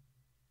me?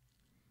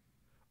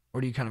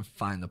 Or do you kind of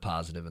find the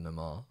positive in them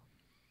all?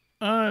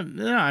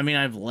 No, I mean,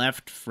 I've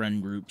left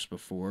friend groups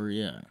before,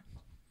 yeah.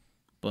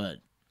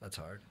 But That's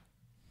hard.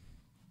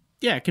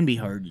 yeah, it can be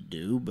hard to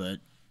do, but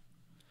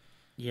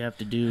you have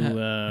to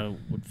do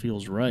what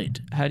feels right.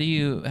 How do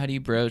you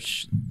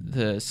broach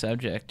the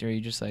subject? Are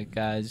you just like,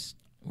 guys,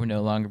 we're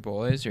no longer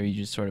boys, or you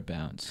just sort of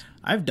bounce?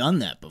 I've done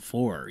that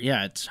before.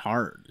 Yeah, it's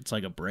hard. It's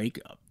like a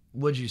breakup.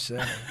 What'd you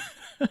say?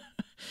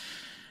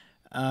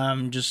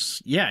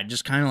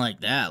 Just kind of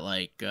like that.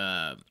 I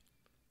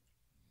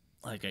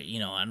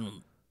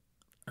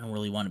don't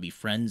really want to be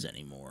friends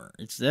anymore.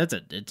 It's a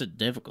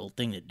difficult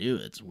thing to do.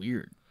 It's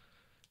weird.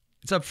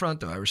 It's up front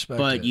though. I respect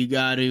it. But you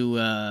got to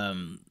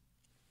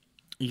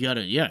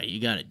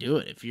do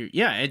it.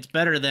 It's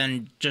better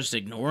than just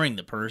ignoring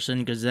the person,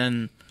 because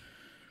then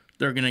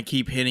they're gonna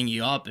keep hitting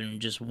you up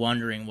and just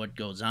wondering what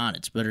goes on.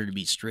 It's better to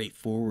be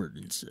straightforward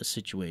in a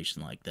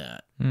situation like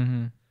that.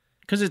 Mm-hmm.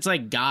 Because it's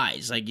like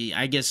guys, like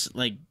I guess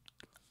like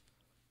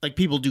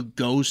people do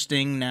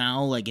ghosting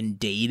now, like in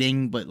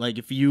dating. But like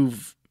if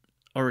you've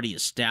already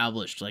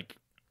established like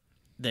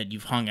that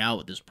you've hung out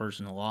with this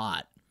person a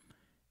lot,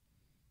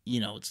 you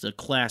know, it's a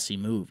classy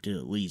move to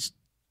at least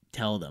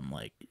tell them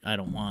like I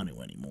don't want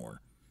to anymore,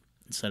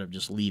 instead of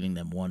just leaving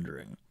them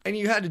wondering. And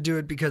you had to do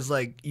it because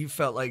like you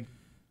felt like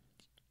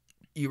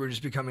you were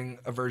just becoming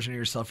a version of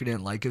yourself you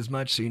didn't like as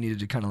much, so you needed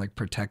to kind of like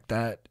protect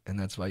that, and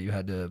that's why you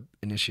had to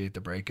initiate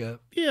the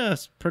breakup.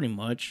 Yes, pretty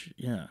much.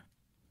 Yeah.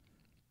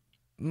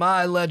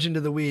 My legend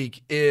of the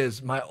week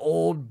is my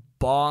old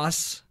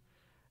boss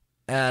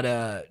at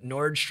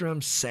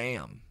Nordstrom,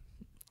 Sam.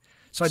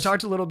 So I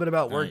talked a little bit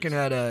about working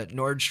at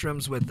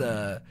Nordstrom's with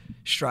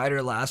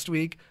Strider last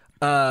week.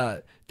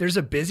 There's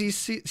a busy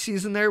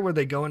season there where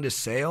they go into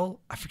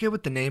sale. I forget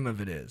what the name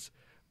of it is,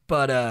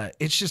 but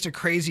it's just a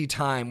crazy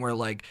time where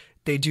like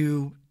they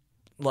do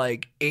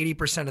like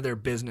 80% of their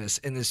business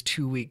in this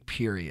 2-week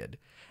period,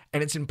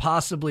 and it's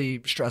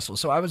impossibly stressful.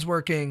 So I was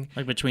working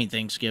Like between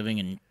Thanksgiving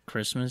and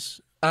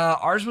Christmas.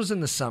 ours was in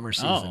the summer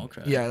season. Oh,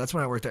 okay. Yeah, that's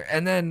when I worked there.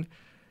 And then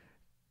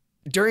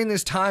during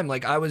this time,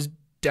 like I was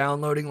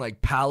downloading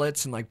like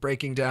pallets and like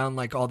breaking down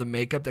like all the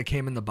makeup that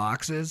came in the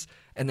boxes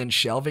and then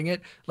shelving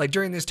it. Like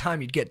during this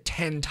time, you'd get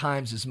 10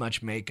 times as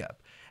much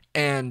makeup.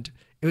 And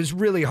it was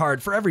really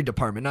hard for every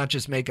department, not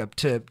just makeup,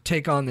 to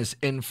take on this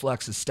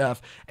influx of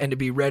stuff and to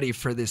be ready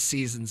for this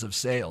seasons of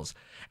sales.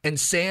 And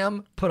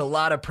Sam put a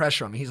lot of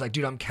pressure on me. He's like,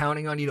 dude, I'm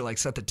counting on you to like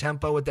set the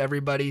tempo with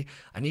everybody.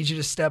 I need you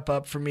to step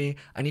up for me.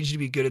 I need you to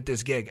be good at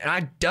this gig. And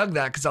I dug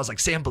that because I was like,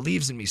 Sam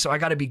believes in me, so I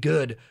got to be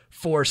good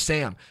for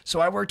Sam. So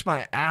I worked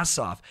my ass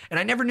off. And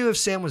I never knew if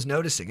Sam was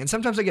noticing. And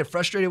sometimes I get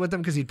frustrated with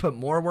him because he'd put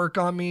more work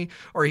on me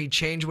or he'd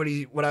change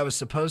what I was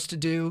supposed to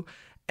do.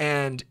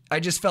 And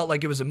I just felt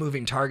like it was a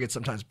moving target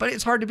sometimes. But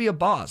it's hard to be a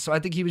boss. So I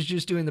think he was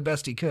just doing the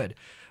best he could.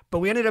 But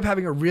we ended up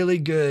having a really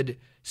good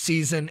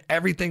season.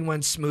 Everything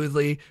went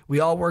smoothly. We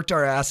all worked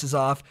our asses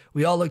off.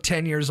 We all looked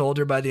 10 years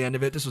older by the end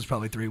of it. This was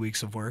probably 3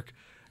 weeks of work.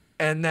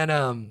 And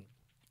then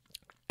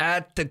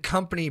at the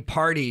company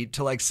party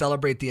to like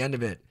celebrate the end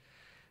of it,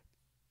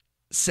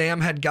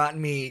 Sam had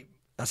gotten me,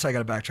 so I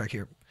got to backtrack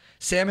here.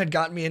 Sam had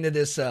gotten me into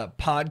this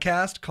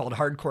podcast called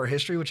Hardcore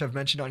History, which I've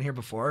mentioned on here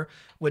before,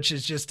 which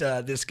is just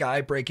this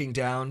guy breaking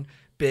down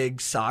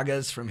big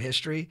sagas from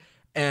history.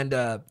 And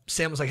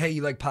Sam was like, hey,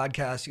 you like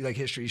podcasts, you like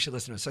history, you should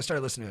listen to it. So I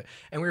started listening to it.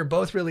 And we were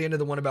both really into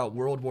the one about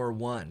World War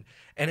I.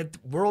 And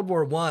at World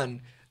War I,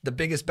 the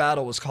biggest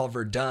battle was called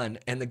Verdun,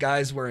 and the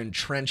guys were in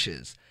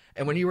trenches.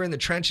 And when you were in the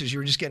trenches, you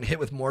were just getting hit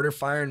with mortar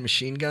fire and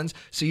machine guns.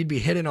 So you'd be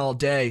hitting all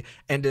day,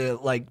 and to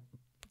like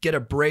get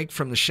a break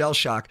from the shell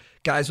shock,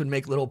 guys would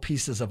make little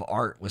pieces of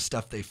art with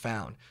stuff they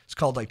found. It's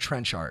called like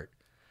trench art.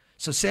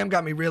 So Sam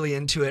got me really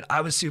into it.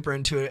 I was super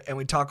into it, and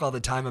we talk all the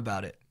time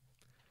about it.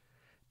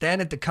 Then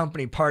at the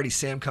company party,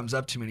 Sam comes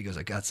up to me and he goes,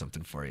 I got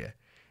something for you.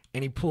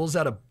 And he pulls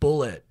out a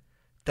bullet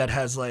that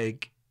has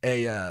like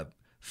a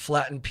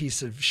flattened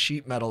piece of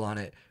sheet metal on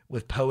it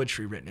with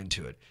poetry written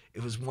into it.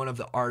 It was one of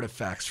the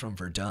artifacts from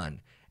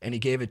Verdun. And he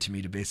gave it to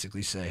me to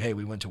basically say, hey,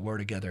 we went to war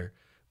together,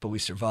 but we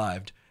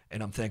survived.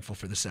 And I'm thankful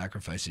for the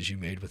sacrifices you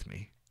made with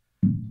me.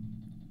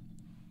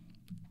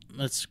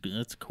 That's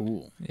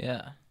cool.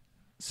 Yeah.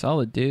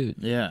 Solid dude.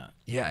 Yeah.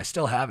 Yeah, I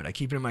still have it. I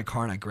keep it in my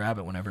car and I grab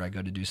it whenever I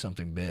go to do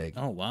something big.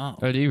 Oh wow.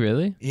 Oh, do you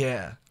really?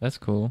 Yeah. That's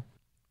cool.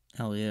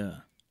 Hell yeah.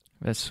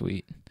 That's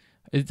sweet.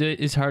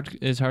 Is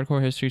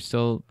hardcore history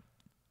still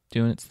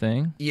doing its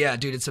thing? Yeah,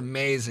 dude, it's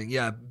amazing.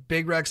 Yeah,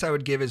 big Rex I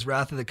would give is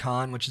Wrath of the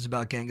Khan, which is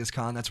about Genghis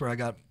Khan. That's where I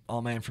got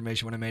all my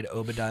information when I made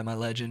Obadiah my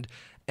legend.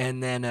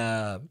 And then,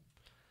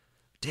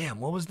 damn,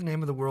 what was the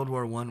name of the World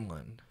War I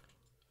one?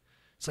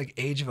 It's like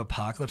Age of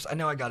Apocalypse. I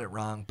know I got it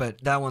wrong,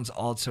 but that one's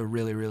also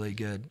really, really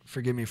good.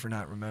 Forgive me for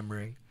not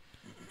remembering.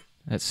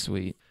 That's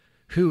sweet.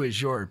 Who is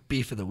your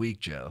beef of the week,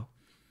 Joe?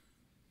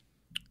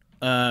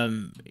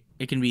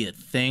 It can be a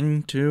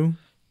thing too.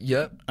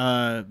 Yep.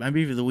 My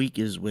beef of the week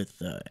is with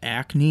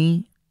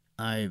acne.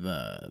 I've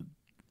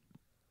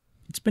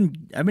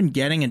been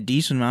getting a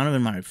decent amount of it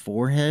in my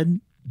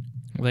forehead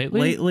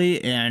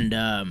lately, and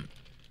I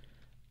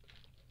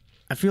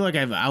feel like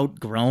I've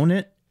outgrown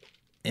it,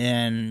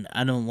 and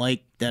I don't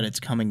like that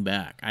it's coming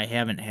back. I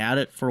haven't had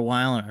it for a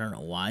while, and I don't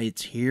know why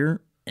it's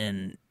here,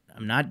 and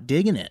I'm not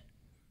digging it.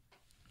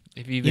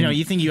 If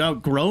you think you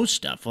outgrow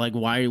stuff. Like,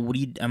 why? What do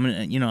you? I'm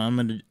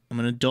an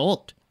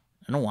adult.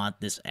 I don't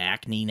want this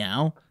acne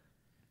now.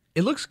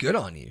 It looks good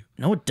on you.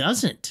 No, it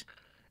doesn't.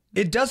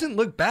 It doesn't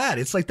look bad.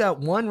 It's like that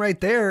one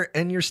right there,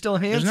 and you're still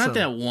handsome. There's not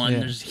that one. Yeah.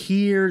 There's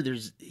here.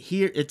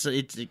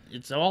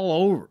 It's all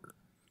over.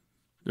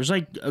 There's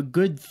like a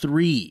good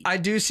 3. I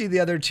do see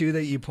the other 2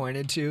 that you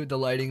pointed to. The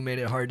lighting made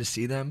it hard to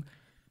see them.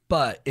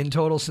 But in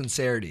total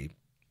sincerity,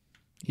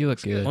 you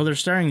look good. Well, they're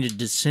starting to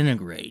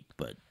disintegrate,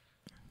 but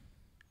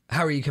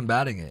how are you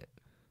combating it?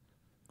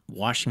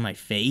 washing my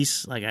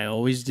face like I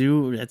always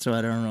do. That's why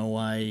I don't know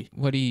why.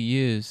 What do you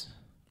use?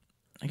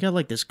 I got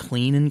like this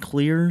clean and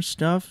clear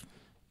stuff.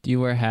 Do you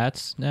wear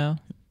hats now?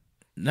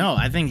 No,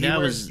 I think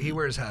He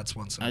wears hats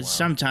once in a while.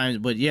 sometimes,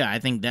 but yeah, I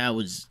think that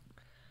was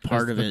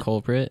part That's of the it.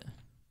 culprit.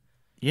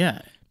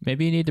 Yeah.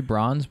 Maybe you need to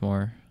bronze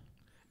more.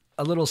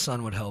 A little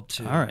sun would help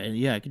too. All right.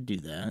 Yeah, I could do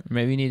that.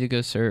 Maybe you need to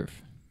go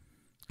surf.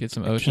 Get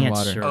some ocean can't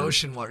water. surf.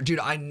 Ocean water. Dude,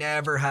 I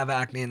never have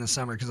acne in the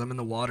summer because I'm in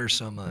the water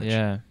so much.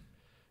 Yeah.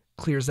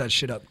 Clears that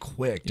shit up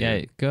quick, dude.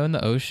 Yeah, go in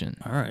the ocean.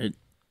 All right.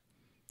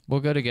 We'll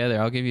go together.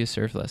 I'll give you a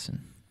surf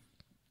lesson.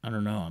 I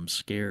don't know. I'm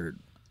scared.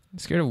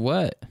 Scared of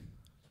what?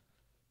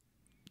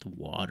 The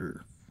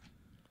water.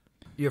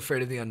 You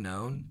afraid of the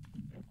unknown?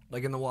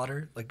 Like in the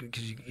water? Like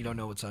because you don't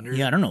know what's under?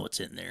 Yeah, I don't know what's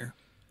in there.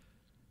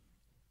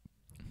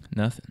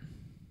 Nothing.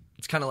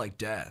 It's kind of like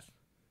death.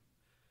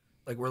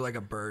 Like we're like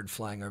a bird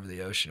flying over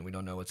the ocean. We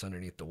don't know what's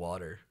underneath the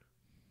water.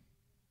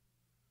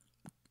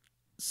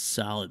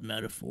 Solid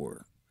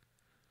metaphor.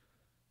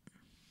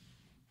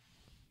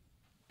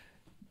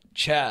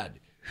 Chad,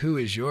 who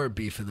is your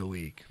beef of the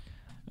week?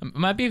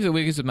 My beef of the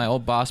week is with my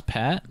old boss,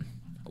 Pat.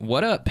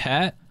 What up,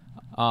 Pat?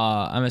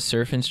 I'm a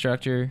surf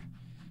instructor,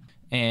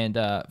 and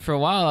for a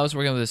while I was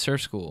working with a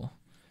surf school,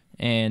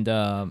 and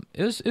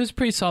it was a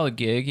pretty solid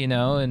gig, you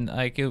know, and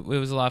like it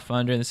was a lot of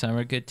fun during the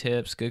summer. Good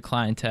tips, good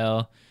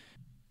clientele.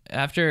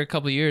 After a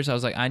couple of years, I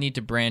was like, I need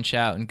to branch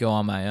out and go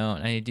on my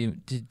own. I need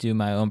to do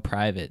my own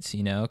privates,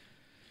 you know.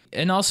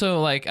 And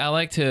also, like, I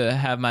like to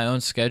have my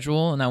own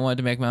schedule, and I wanted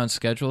to make my own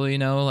schedule, you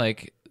know,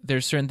 like.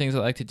 There's certain things I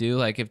like to do,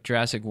 like if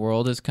Jurassic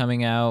World is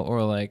coming out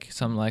or like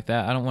something like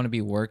that. I don't want to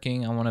be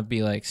working. I want to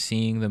be like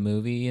seeing the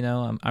movie. You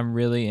know, I'm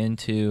really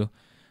into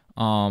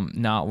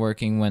not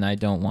working when I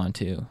don't want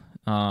to.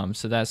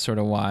 So that's sort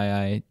of why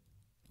I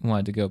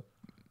wanted to go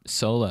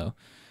solo.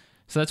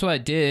 So that's what I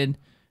did.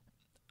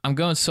 I'm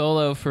going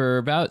solo for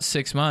about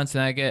 6 months,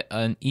 and I get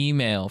an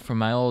email from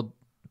my old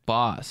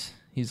boss.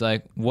 He's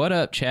like, "What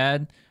up,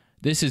 Chad?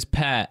 This is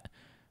Pat.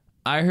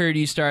 I heard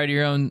you started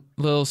your own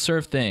little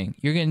surf thing.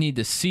 You're going to need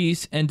to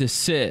cease and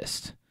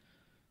desist."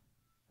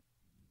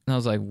 And I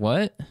was like,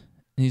 what? And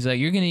he's like,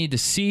 you're going to need to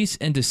cease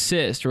and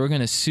desist or we're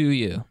going to sue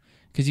you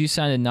because you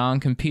signed a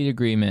non-compete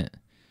agreement.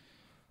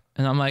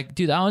 And I'm like,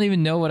 dude, I don't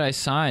even know what I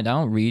signed. I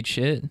don't read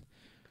shit. And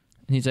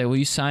he's like, well,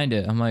 you signed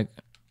it. I'm like,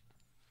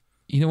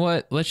 you know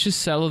what? Let's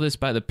just settle this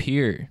by the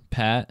pier,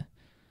 Pat.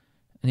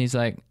 And he's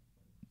like,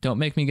 don't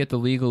make me get the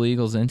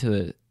legals into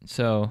it.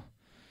 So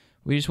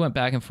we just went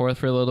back and forth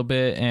for a little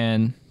bit,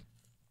 and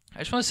I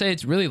just want to say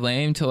it's really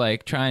lame to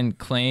like try and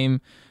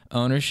claim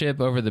ownership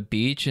over the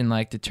beach and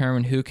like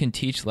determine who can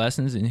teach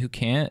lessons and who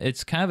can't.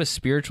 It's kind of a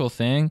spiritual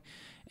thing.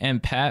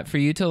 And Pat, for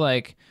you to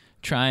like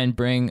try and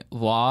bring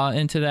law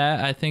into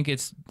that, I think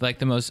it's like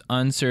the most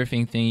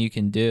unsurfing thing you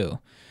can do.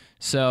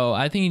 So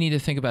I think you need to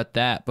think about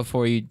that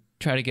before you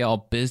try to get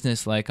all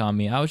business like on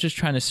me. I was just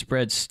trying to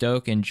spread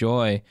stoke and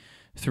joy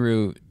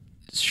through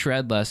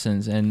shred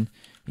lessons, and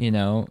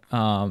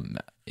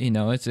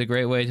it's a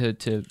great way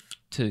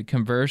to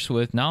converse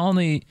with not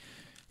only,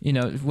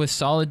 with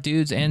solid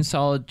dudes and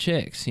solid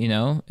chicks,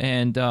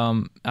 and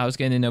I was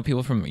getting to know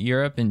people from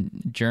Europe and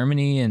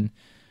Germany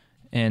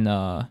and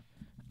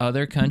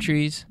other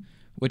countries,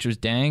 which was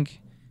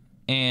dank.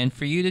 And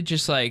for you to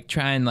just like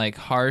try and like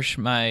harsh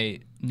my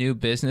new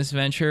business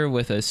venture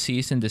with a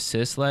cease and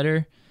desist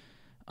letter,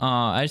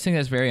 I just think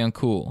that's very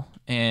uncool.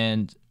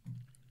 And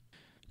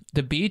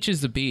the beach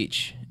is the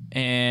beach,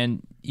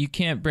 and you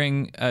can't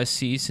bring a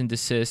cease and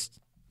desist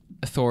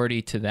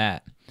authority to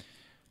that.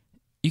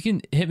 You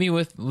can hit me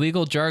with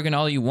legal jargon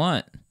all you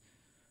want,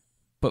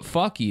 but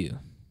fuck you.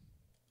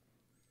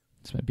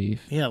 That's my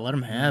beef. Yeah, let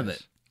him have Nice.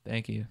 it.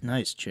 Thank you.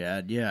 Nice,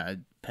 Chad. Yeah,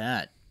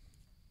 Pat,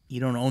 you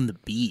don't own the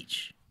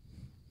beach.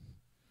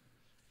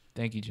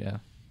 Thank you, Joe.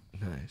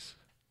 Nice.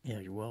 Yeah,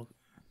 you're welcome.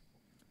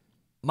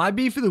 My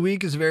beef of the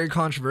week is a very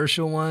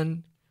controversial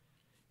one.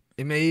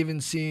 It may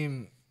even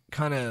seem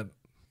kind of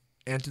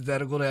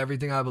antithetical to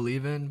everything I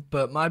believe in,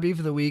 but my beef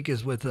of the week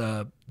is with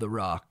The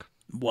Rock.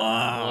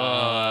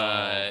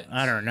 Wow.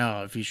 I don't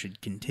know if you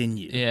should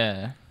continue.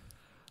 Yeah.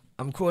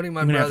 I'm quoting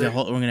my We're brother.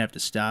 gonna have to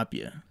stop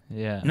you.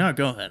 Yeah. No,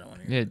 go ahead. I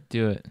want to hear. Yeah,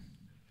 do it.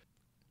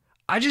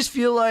 I just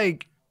feel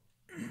like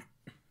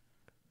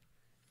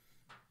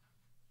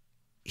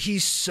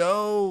he's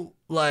so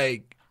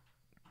like.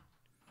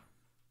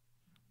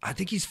 I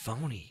think he's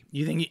phony.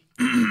 You think?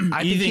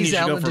 I you think he's you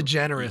should go Ellen for-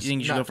 DeGeneres. You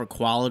think you should go for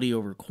quality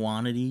over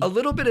quantity? A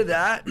little bit of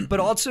that,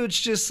 but also it's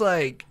just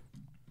like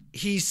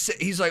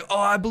he's like, oh,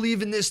 I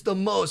believe in this the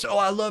most. Oh,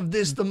 I love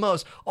this the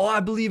most. Oh,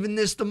 I believe in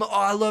this the most. Oh,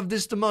 I love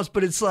this the most.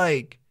 But it's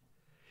like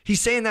he's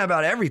saying that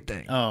about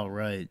everything. Oh,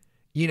 right.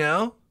 You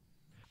know,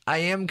 I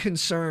am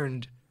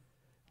concerned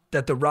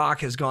that The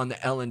Rock has gone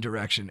the Ellen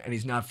direction and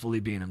he's not fully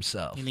being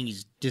himself. You think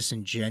he's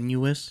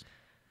disingenuous?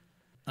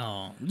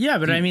 Oh, yeah,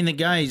 but I mean, the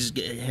guy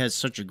has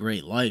such a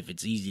great life.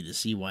 It's easy to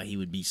see why he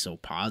would be so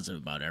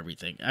positive about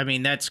everything. I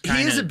mean, that's kind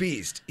of... He is a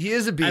beast. He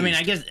is a beast. I mean,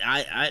 I guess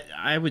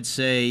I would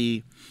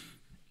say,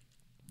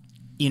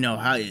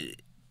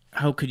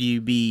 how could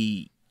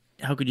you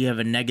have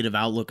a negative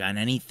outlook on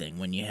anything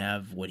when you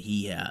have what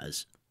he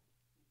has?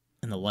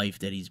 and the life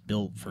that he's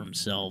built for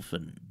himself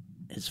and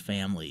his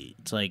family.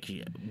 It's like,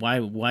 why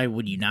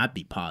would you not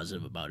be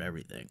positive about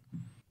everything?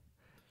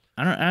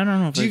 I don't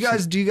know. If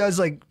Do you guys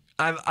like?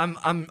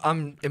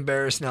 I'm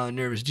embarrassed now and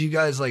nervous. Do you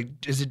guys like?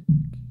 Is it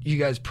you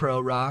guys pro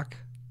rock?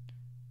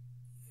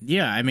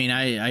 Yeah, I mean,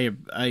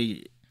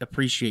 I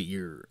appreciate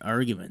your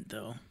argument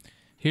though.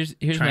 Here's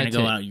Trying my to go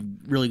take. out,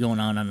 really going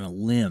on a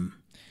limb.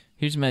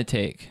 Here's my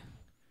take.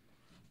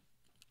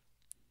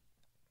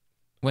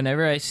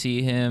 Whenever I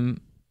see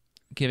him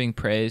giving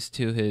praise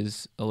to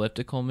his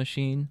elliptical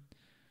machine,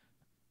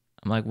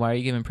 I'm like, why are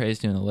you giving praise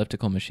to an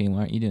elliptical machine? Why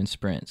aren't you doing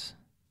sprints?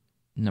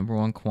 Number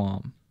one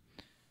qualm.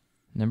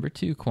 Number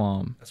two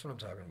qualm. That's what I'm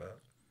talking about.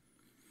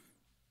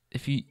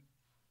 If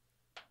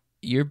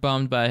you're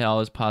bummed by all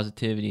his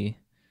positivity,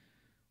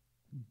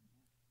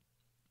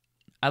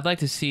 I'd like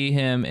to see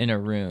him in a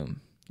room,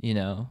 you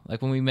know,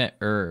 like when we met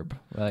Herb.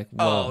 We're like,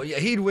 whoa, Oh yeah,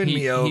 he'd win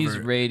me over. He's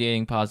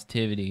radiating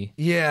positivity.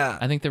 Yeah.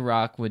 I think The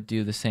Rock would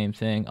do the same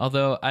thing.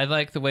 Although I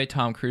like the way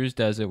Tom Cruise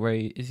does it, where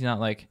he's not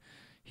like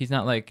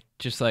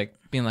just like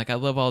being like, I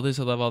love all this,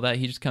 I love all that.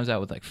 He just comes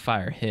out with like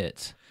fire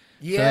hits.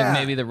 Yeah. So like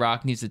maybe The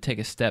Rock needs to take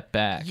a step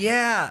back.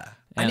 Yeah.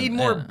 I And- need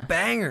more and-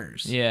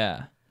 bangers.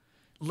 Yeah.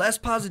 Less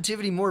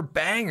positivity, more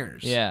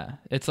bangers. Yeah.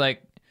 It's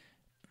like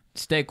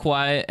stay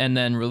quiet and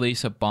then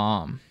release a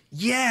bomb.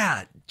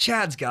 Yeah.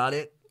 Chad's got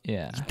it.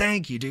 Yeah.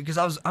 Thank you, dude. Because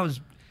I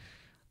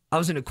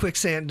was in a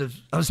quicksand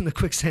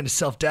of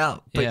self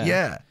doubt. But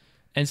yeah.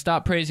 And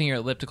stop praising your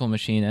elliptical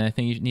machine. And I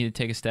think you need to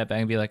take a step back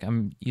and be like,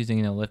 I'm using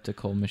an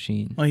elliptical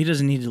machine. Well, he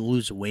doesn't need to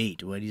lose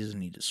weight. Well, he doesn't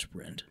need to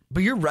sprint.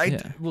 But you're right.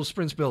 Yeah. Well,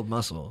 sprints build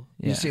muscle.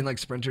 Yeah. You've seen like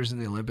sprinters in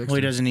the Olympics. Well,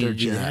 he doesn't need They're to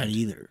do that jacked.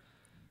 either.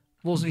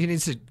 Well, so he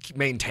needs to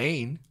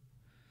maintain.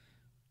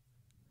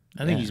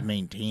 I think Yeah. he's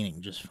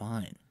maintaining just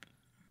fine.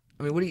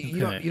 I mean, what do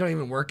you Okay. you don't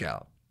even work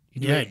out.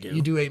 You do Yeah, I eight- do.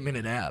 You do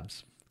 8-minute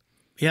abs.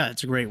 Yeah,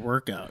 it's a great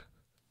workout.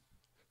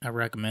 I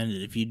recommend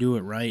it. If you do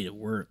it right, it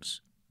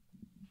works.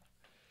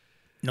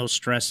 No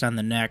stress on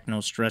the neck, no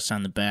stress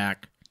on the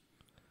back.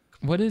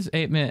 What does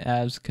 8-minute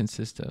abs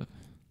consist of?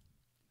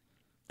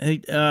 I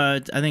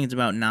think it's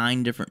about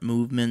 9 different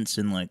movements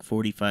in like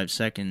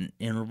 45-second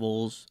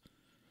intervals.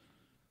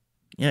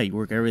 Yeah, you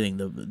work everything.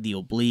 The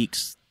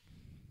obliques,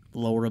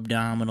 lower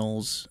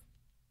abdominals.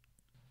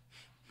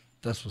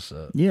 That's what's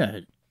up.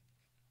 Yeah,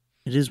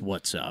 it is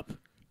what's up.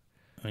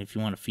 I mean, if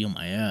you want to feel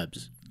my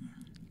abs,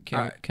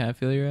 Can I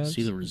feel your abs?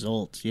 see the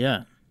results.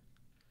 Yeah.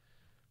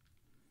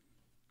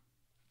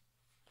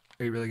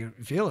 Are you really going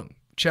to feel him?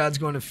 Chad's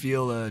going to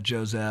feel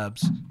Joe's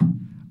abs.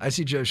 I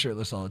see Joe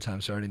shirtless all the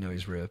time, so I already know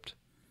he's ripped.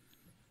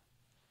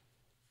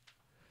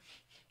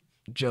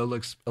 Joe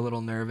looks a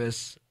little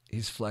nervous.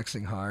 He's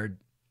flexing hard.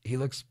 He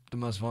looks the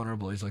most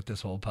vulnerable he's looked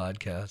this whole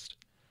podcast.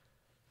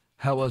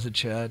 How was it,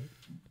 Chad?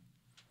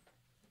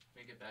 Let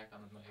me get back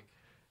on the mic.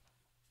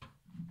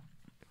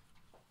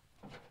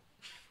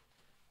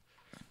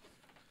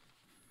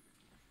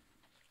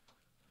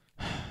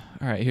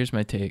 All right, here's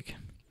my take.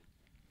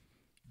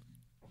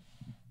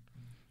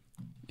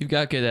 You've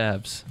got good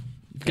abs.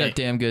 You've got Hey.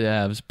 damn good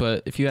abs,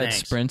 but if you add Thanks.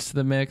 sprints to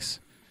the mix,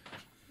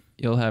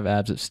 you'll have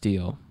abs of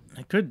steel.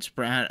 I could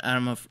sprint.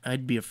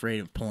 I'd be afraid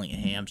of pulling a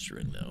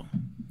hamstring though.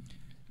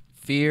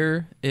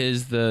 Fear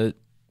is the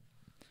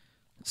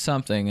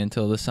something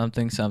until the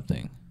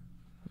something.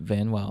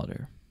 Van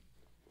Wilder.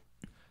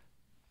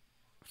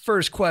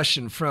 First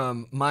question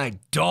from my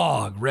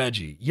dog,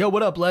 Reggie. Yo,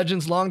 what up,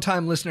 legends?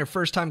 Long-time listener,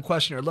 first-time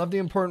questioner. Love the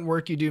important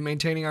work you do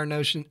maintaining our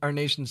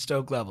nation's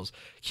stoke levels.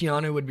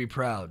 Keanu would be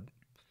proud.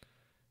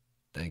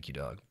 Thank you,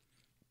 dog.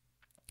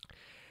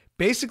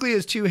 Basically,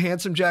 as two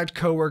handsome jacked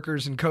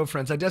co-workers and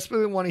co-friends, I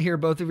desperately want to hear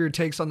both of your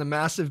takes on the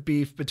massive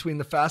beef between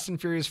the Fast and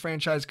Furious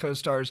franchise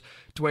co-stars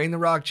Dwayne "The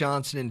Rock"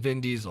 Johnson and Vin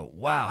Diesel.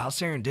 Wow, how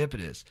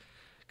serendipitous.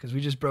 Because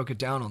we just broke it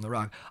down on The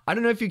Rock. I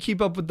don't know if you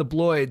keep up with the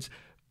Bloids,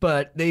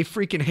 but they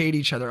freaking hate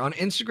each other. On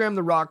Instagram,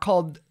 The Rock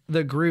called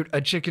the Groot a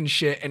chicken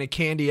shit and a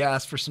candy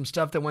ass for some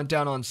stuff that went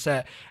down on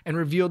set and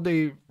revealed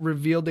they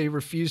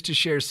refused to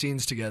share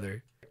scenes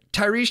together.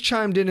 Tyrese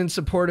chimed in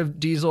support of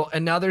Diesel,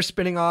 and now they're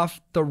spinning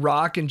off The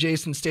Rock and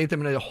Jason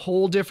Statham in a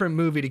whole different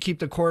movie to keep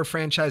the core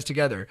franchise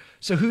together.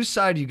 So whose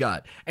side you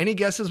got? Any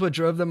guesses what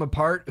drove them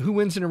apart? Who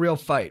wins in a real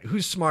fight?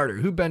 Who's smarter?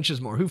 Who benches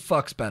more? Who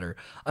fucks better?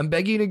 I'm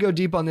begging you to go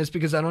deep on this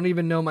because I don't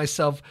even know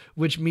myself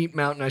which meat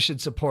mountain I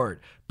should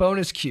support.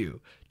 Bonus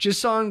Q.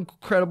 Just saw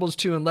Incredibles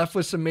 2 and left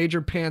with some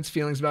major pants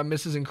feelings about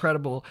Mrs.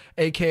 Incredible,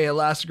 aka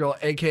Elastigirl,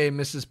 aka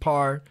Mrs.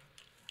 Parr,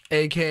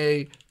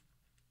 aka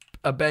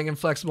a banging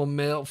flexible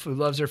MILF who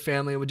loves her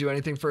family and would do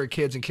anything for her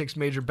kids and kicks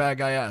major bad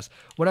guy ass.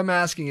 What I'm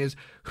asking is,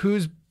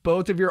 who's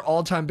both of your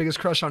all-time biggest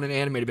crush on an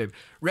animated babe?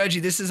 Reggie,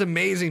 this is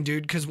amazing,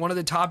 dude, because one of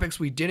the topics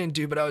we didn't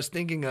do but I was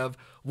thinking of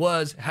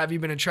was, have you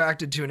been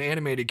attracted to an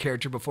animated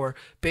character before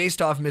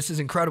based off Mrs.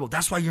 Incredible?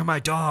 That's why you're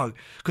my dog,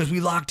 because we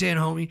locked in,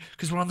 homie,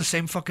 because we're on the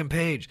same fucking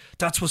page.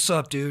 That's what's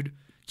up, dude.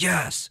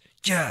 Yes,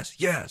 yes,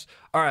 yes.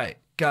 All right,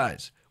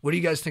 guys, what do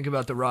you guys think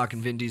about The Rock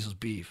and Vin Diesel's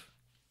beef?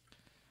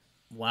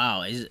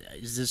 Wow, is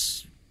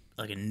this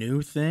like a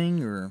new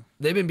thing or?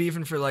 They've been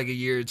beefing for like a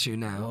year or two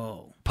now.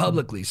 Whoa.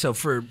 Publicly. So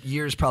for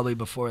years probably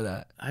before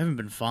that. I haven't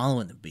been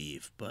following the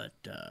beef, but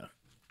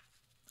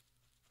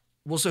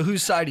Well, so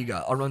whose side you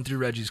got? I'll run through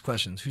Reggie's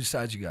questions. Whose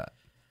side you got?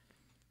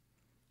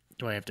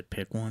 do I have to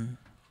pick one?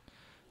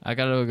 I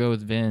gotta go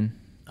with Vin.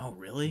 Oh,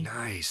 really?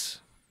 Nice.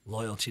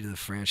 Loyalty to the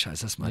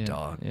franchise. That's my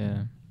dog.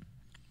 Yeah.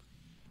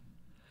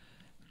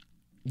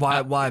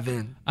 Why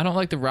Vin? I don't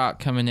like The Rock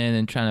coming in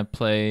and trying to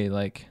play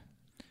like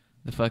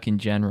the fucking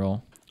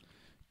general.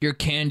 You're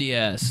candy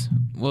ass.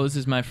 Well, this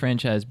is my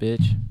franchise,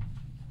 bitch.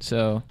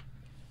 So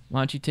why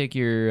don't you take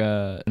your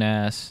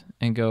ass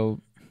and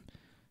go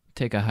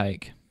take a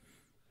hike?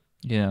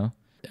 You know,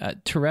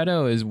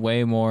 Toretto is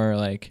way more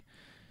like,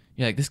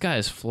 you're like, this guy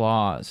has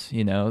flaws.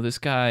 You know, this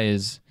guy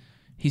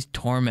he's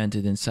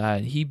tormented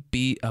inside. He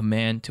beat a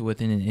man to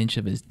within an inch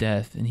of his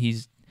death, and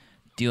he's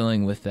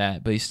dealing with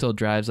that, but he still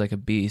drives like a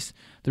beast.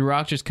 The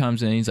Rock just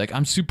comes in and he's like,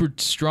 I'm super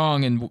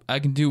strong and I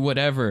can do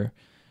whatever,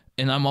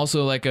 and I'm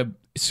also like a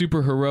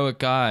super heroic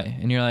guy,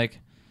 and you're like,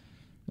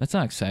 that's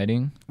not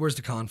exciting. Where's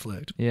the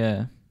conflict?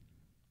 Yeah.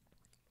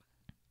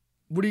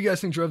 What do you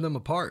guys think drove them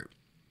apart?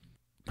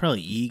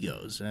 Probably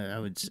egos. I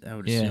would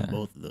assume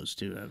both of those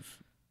two have.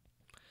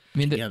 I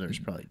mean, together is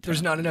probably tough.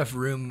 There's not enough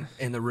room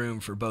in the room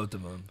for both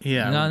of them.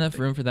 Yeah, not enough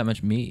room for that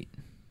much meat.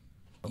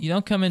 You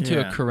don't come into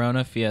a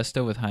Corona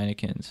Fiesta with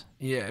Heinekens.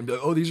 Yeah, and be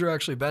like, oh, these are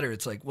actually better.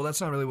 It's like, well, that's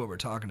not really what we're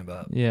talking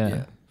about.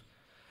 Yeah.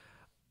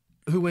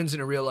 Who wins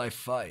in a real life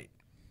fight?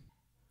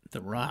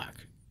 The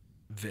Rock.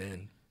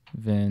 Vin.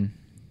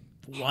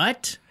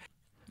 What?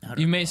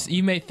 You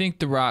may think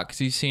The Rock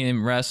because you've seen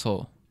him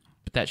wrestle,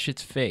 but that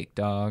shit's fake,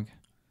 dog.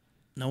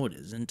 No, it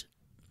isn't.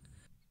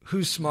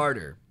 Who's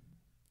smarter?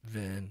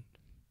 Vin.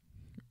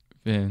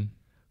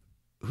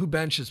 Who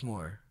benches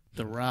more?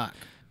 The Rock.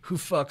 Who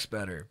fucks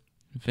better?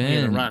 Vin.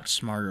 Yeah, The Rock's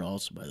smarter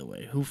also, by the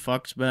way. Who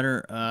fucks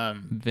better?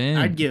 Vin.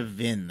 I'd give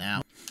Vin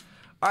that.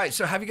 All right,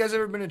 so have you guys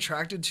ever been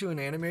attracted to an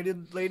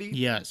animated lady?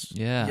 Yes.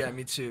 Yeah. Yeah,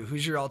 me too.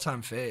 Who's your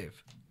all-time fave?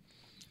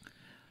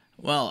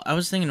 Well, I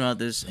was thinking about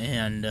this,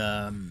 and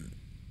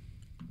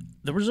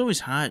there was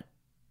always hot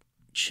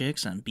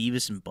chicks on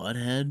Beavis and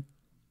Butthead.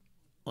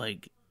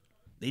 Like,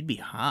 they'd be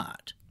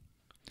hot.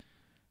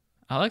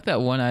 I like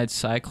that one-eyed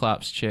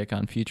Cyclops chick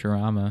on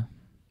Futurama.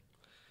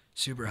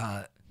 Super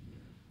hot.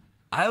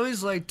 I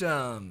always liked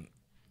the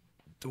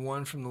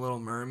one from The Little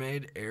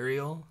Mermaid,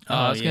 Ariel. Oh,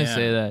 I was going to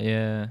say that,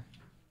 yeah.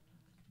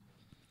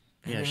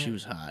 Yeah, she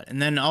was hot.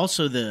 And then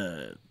also On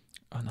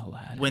the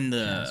ladder.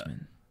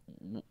 Jasmine.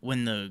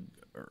 When the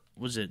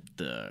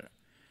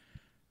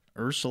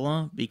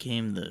Ursula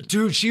became the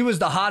Dude, she was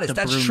the hottest.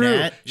 That's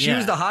brunette? true. She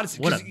was the hottest.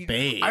 What 'Cause a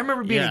babe. I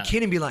remember being Yeah. a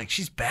kid and being like,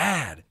 she's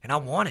bad, and I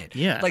want it.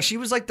 Yeah. Like, she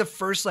was like the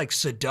first like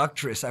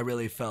seductress I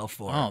really fell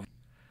for. Oh.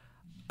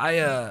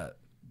 I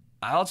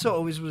also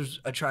always was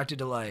attracted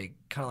to like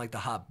kind of like the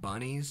hot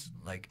bunnies,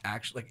 like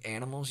actually like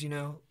animals, you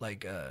know,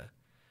 like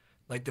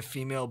the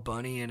female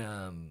bunny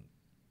in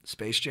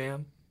Space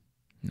Jam.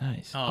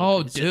 Nice.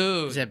 Oh,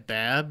 dude. Is that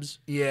Babs?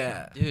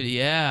 Yeah, Dude,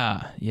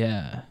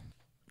 yeah.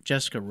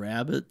 Jessica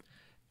Rabbit?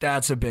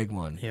 that's a big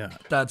one. Yeah.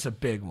 That's a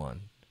big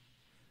one.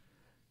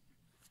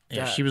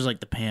 Yeah, That- she was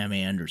like the Pam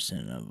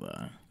Anderson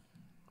of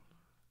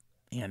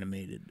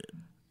animated.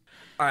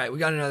 All right, we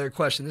got another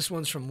question. This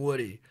one's from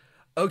Woody.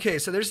 Okay,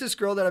 so there's this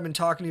girl that I've been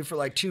talking to for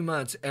like 2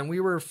 months, and we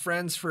were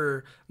friends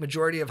for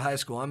majority of high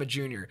school. I'm a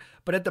junior,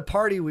 but at this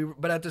party we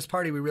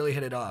really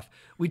hit it off.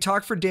 We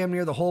talked for damn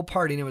near the whole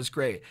party, and it was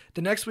great.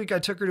 The next week I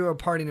took her to a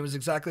party, and it was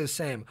exactly the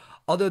same.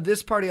 Although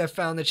this party I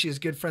found that she is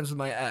good friends with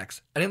my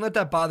ex. I didn't let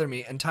that bother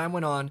me, and time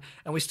went on,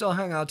 and we still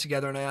hung out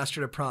together, and I asked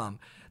her to prom.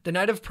 The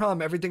night of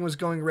prom, everything was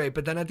going great,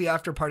 but then at the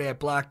after party, I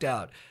blacked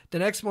out. The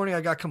next morning,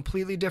 I got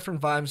completely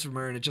different vibes from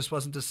her, and it just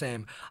wasn't the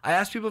same. I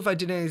asked people if I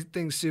did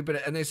anything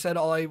stupid, and they said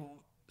all they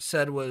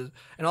said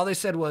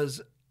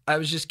was I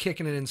was just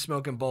kicking it and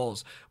smoking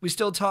bowls. We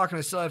still talk, and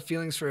I still have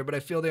feelings for her, but I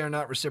feel they are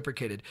not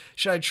reciprocated.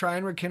 Should I try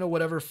and rekindle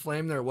whatever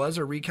flame there was,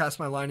 or recast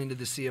my line into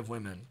the sea of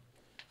women?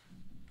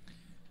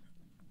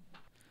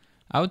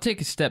 I would take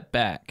a step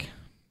back.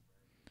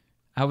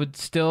 I would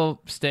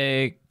still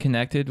stay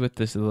connected with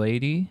this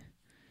lady,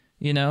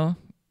 you know,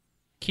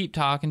 keep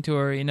talking to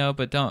her, you know,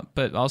 but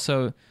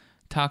also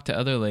talk to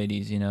other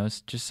ladies, you know, it's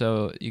just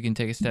so you can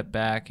take a step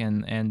back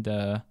and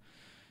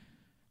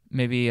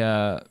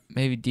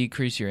maybe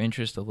decrease your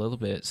interest a little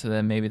bit, so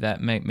that maybe that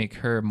might make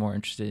her more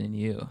interested in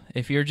you.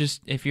 If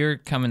you're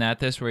coming at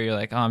this where you're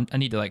like, oh, I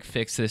need to like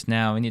fix this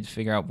now, we need to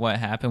figure out what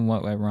happened,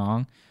 what went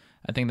wrong,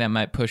 I think that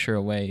might push her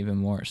away even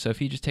more. So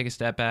if you just take a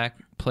step back,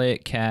 play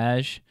it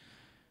cash,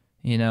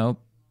 you know,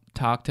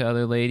 talk to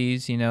other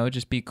ladies, you know,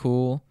 just be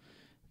cool,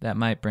 that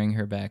might bring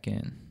her back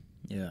in.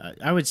 Yeah,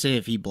 I would say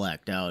if he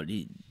blacked out,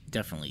 he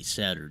definitely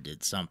said or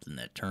did something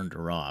that turned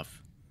her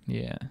off.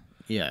 Yeah.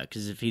 Yeah,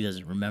 because if he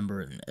doesn't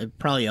remember, and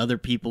probably other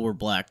people were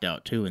blacked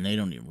out too, and they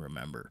don't even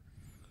remember.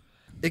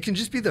 It can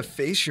just be the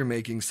face you're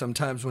making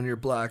sometimes when you're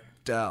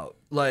blacked out.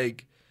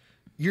 Like,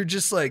 you're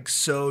just like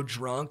so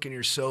drunk and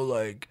you're so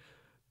like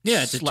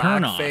Yeah, it's a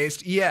turn off.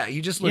 slack-faced. Yeah,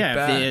 you just look Yeah,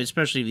 bad.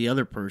 especially if the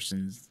other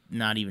person's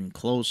not even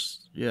close.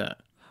 Yeah.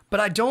 But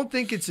I don't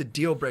think it's a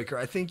deal breaker.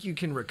 I think you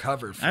can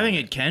recover from I think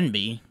it can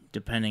be,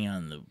 depending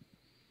on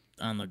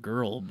the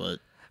girl, but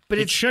it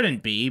it's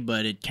shouldn't be,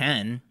 but it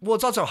can. well,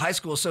 it's also high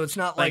school, so it's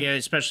not Like, like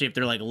especially if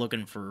they're like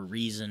looking for a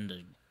reason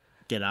to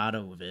get out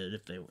of it,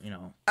 if they,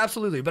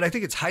 absolutely. But I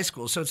think it's high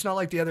school, so it's not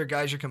like the other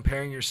guys you're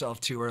comparing yourself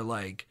to are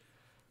like,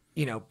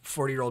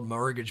 40-year-old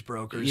mortgage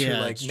brokers who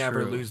like it's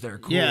never true. lose their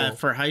cool. Yeah,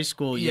 for high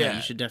school, Yeah.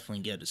 you should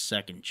definitely get a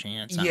second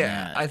chance on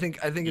Yeah, that. I think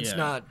it's Yeah.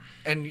 not,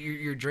 and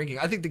you're drinking.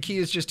 I think the key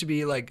is just to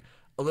be like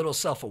a little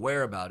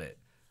self-aware about it.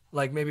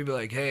 Like maybe be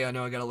like, hey, I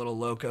know I got a little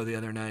loco the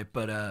other night,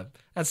 but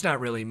that's not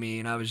really me,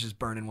 and I was just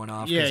burning one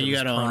off. Yeah, 'cause it you was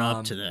got to own prom.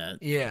 up to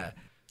that. Yeah,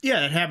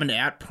 Yeah, it happened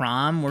at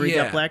prom where you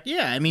Yeah. got black.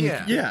 Yeah, I mean,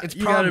 Yeah, yeah, it's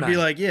you prom got to be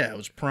night. like, yeah, it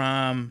was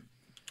prom.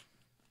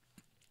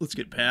 Let's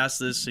get past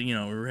this. We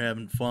were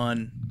having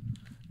fun.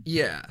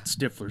 yeah,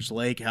 Stifler's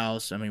Lake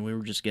House. I mean, we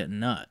were just getting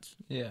nuts.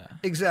 Yeah.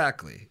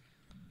 exactly.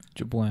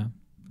 Jablam.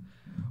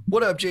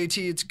 What up,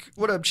 JT?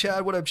 What up,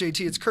 Chad? What up,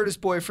 JT? It's Curtis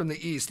Boy from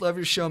the East. Love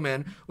your show,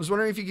 man. Was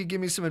wondering if you could give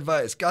me some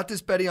advice. Got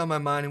this Betty on my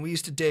mind, and we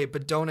used to date,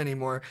 but don't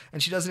anymore.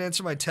 And she doesn't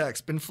answer my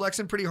texts. Been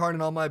flexing pretty hard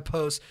in all my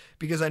posts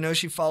because I know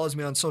she follows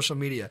me on social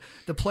media.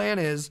 The plan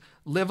is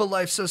live a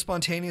life so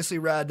spontaneously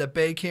rad that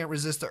Bae can't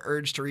resist the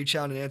urge to reach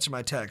out and answer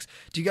my text.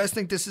 Do you guys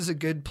think this is a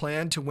good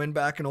plan to win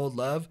back an old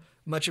love?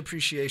 Much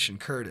appreciation,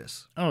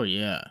 Curtis. Oh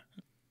yeah,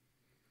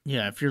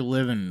 yeah. If you're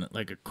living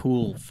like a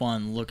cool,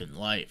 fun-looking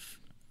life,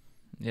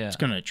 Yeah. it's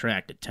gonna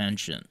attract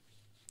attention.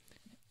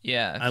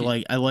 Yeah.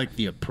 I like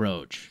the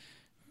approach.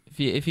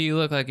 If you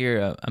look like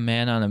you're a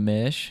man on a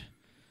mish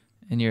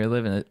and you're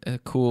living a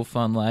cool,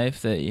 fun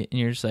life, and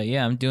you're just like,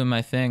 yeah, I'm doing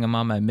my thing, I'm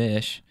on my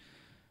mish.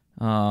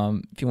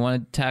 If you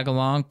want to tag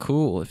along,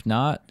 cool. If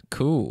not,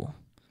 cool.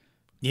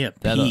 Yeah,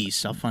 That'll-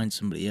 peace. I'll find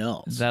somebody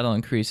else. That'll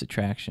increase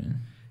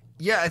attraction.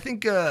 Yeah, I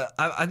think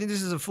I think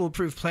this is a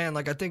foolproof plan.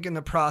 Like I think in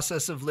the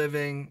process of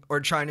living or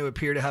trying to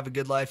appear to have a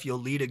good life, you'll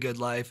lead a good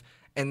life,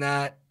 and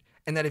that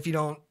if you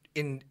don't,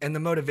 and the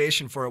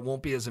motivation for it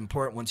won't be as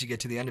important once you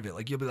get to the end of it.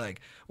 Like you'll be like,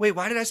 wait,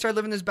 why did I start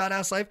living this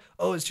badass life?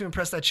 Oh, it's to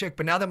impress that chick.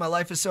 But now that my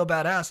life is so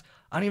badass,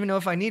 I don't even know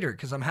if I need her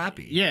because I'm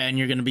happy. Yeah, and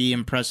you're gonna be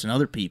impressing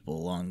other people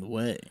along the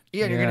way.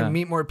 Yeah, and you're Yeah. gonna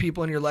meet more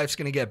people, and your life's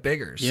gonna get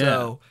bigger. Yeah.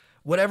 So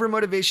whatever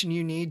motivation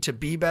you need to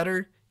be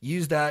better,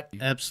 use that.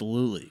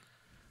 Absolutely.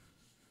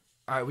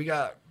 All right, we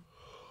got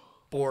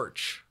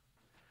Borch.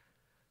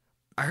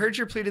 I heard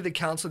your plea to the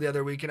council the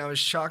other week, and I was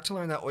shocked to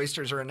learn that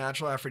oysters are a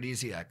natural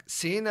aphrodisiac.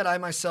 Seeing that I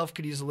myself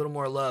could use a little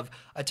more love,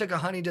 I took a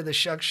honey to the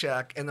Shuck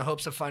Shack in the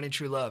hopes of finding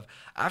true love.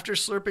 After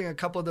slurping a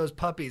couple of those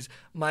puppies,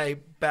 my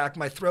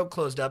throat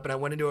closed up, and I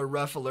went into a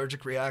rough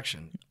allergic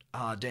reaction.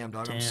 Ah, damn,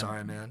 dog. I'm Damn.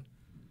 sorry, man.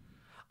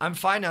 I'm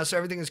fine now, so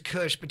everything is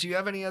cush, but do you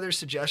have any other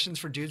suggestions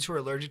for dudes who are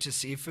allergic to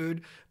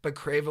seafood but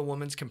crave a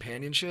woman's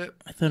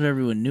companionship? I thought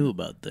everyone knew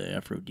about the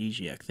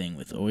aphrodisiac thing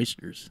with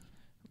oysters.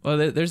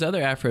 Well, there's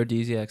other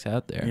aphrodisiacs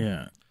out there.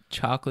 Yeah.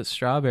 Chocolate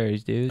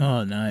strawberries, dude.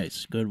 Oh,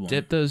 nice. Good one.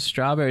 Dip those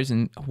strawberries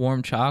in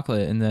warm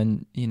chocolate, and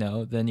then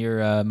then your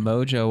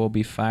mojo will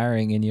be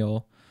firing, and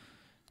you'll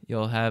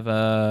have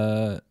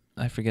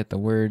I forget the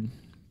word,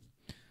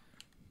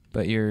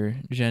 but your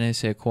je ne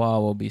sais quoi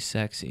will be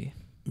sexy.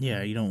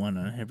 Yeah, you don't want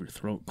to have your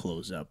throat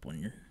close up when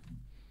you're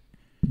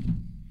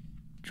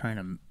trying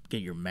to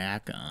get your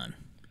Mac on.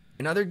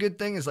 Another good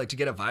thing is like to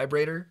get a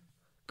vibrator.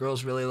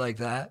 Girls really like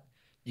that.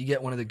 You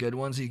get one of the good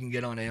ones you can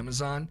get on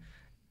Amazon.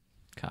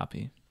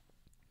 Copy.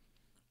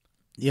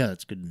 Yeah,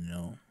 that's good to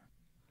know.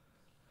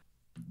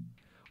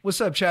 What's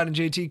up, Chad and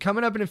JT?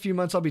 Coming up in a few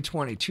months, I'll be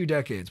 20, 2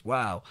 decades.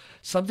 Wow.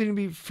 Something to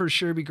be for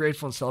sure be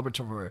grateful and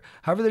celebratory for.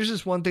 However, there's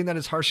just one thing that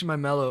is harshing my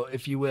mellow,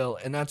 if you will,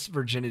 and that's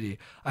virginity.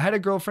 I had a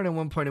girlfriend at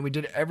one point and we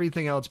did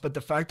everything else, but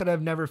the fact that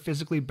I've never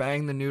physically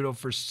banged the noodle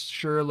for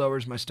sure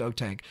lowers my stoke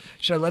tank.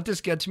 Should I let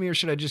this get to me or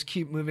should I just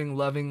keep moving,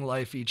 loving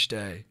life each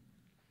day?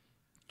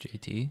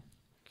 JT.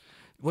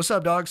 What's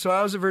up, dog? So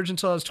I was a virgin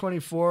until I was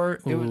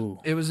 24. Ooh.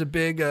 It was a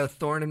big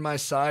thorn in my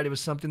side. It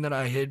was something that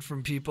I hid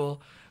from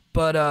people.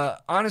 But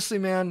honestly,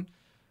 man,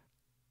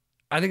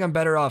 I think I'm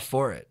better off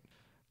for it.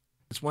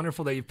 It's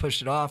wonderful that you've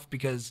pushed it off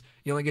because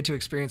you only get to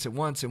experience it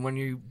once. And when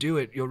you do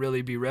it, you'll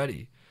really be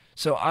ready.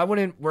 So I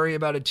wouldn't worry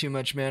about it too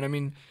much, man. I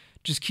mean,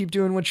 just keep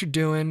doing what you're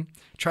doing.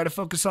 Try to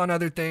focus on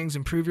other things,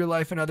 improve your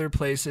life in other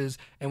places.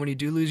 And when you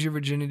do lose your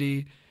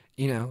virginity,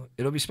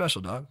 it'll be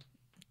special, dog.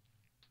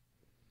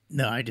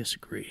 No, I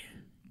disagree.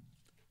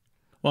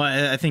 Well,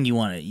 I think you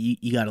want to.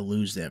 You got to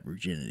lose that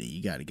virginity.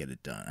 You got to get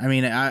it done. I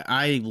mean,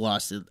 I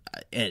lost it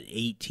at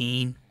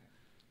 18,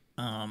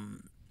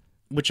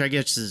 which I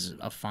guess is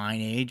a fine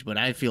age, but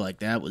I feel like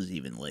that was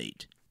even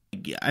late.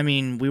 I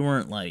mean, we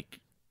weren't like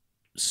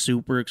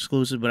super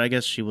exclusive, but I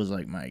guess she was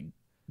like my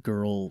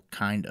girl,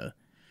 kinda.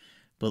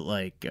 But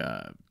like,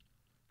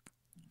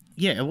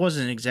 yeah, it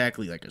wasn't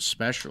exactly like a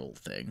special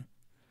thing.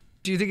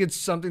 Do you think it's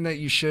something that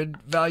you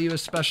should value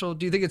as special?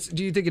 Do you think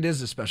it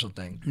is a special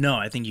thing? No,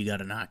 I think you got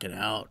to knock it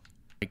out.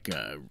 Like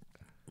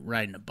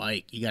riding a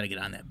bike, you got to get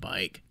on that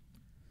bike,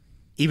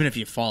 even if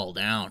you fall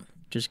down.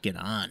 Just get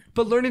on.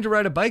 But learning to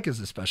ride a bike is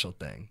a special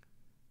thing.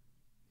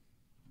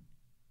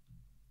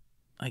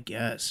 I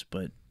guess,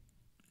 but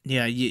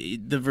yeah,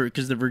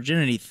 because the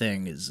virginity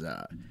thing is,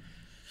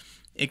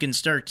 it can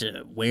start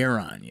to wear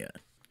on you.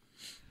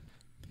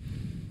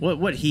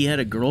 What? He had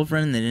a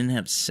girlfriend and they didn't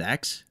have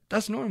sex?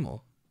 That's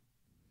normal.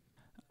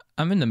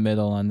 I'm in the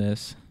middle on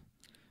this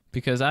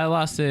because I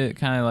lost it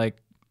kind of like,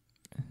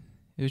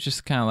 it was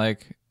just kind of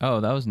like,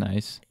 oh, that was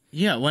nice.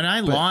 Yeah, when I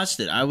lost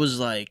it, I was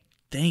like,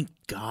 thank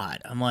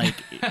God. I'm like,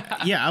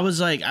 yeah, I was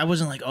like, I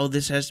wasn't like, oh,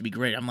 this has to be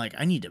great. I'm like,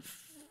 I need to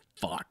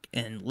fuck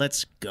and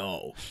let's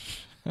go.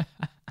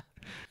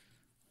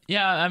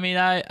 Yeah, I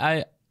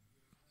mean,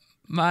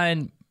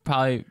 mine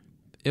probably,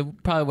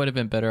 it probably would have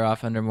been better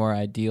off under more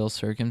ideal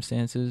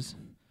circumstances.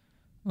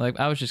 Like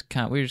we were just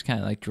kind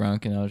of like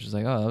drunk, and I was just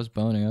like, oh, that was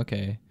boning,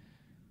 okay.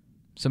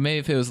 So maybe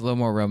if it was a little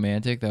more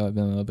romantic, that would have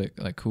been a little bit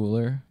like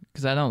cooler.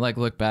 Because I don't like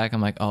look back,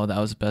 I'm like, oh, that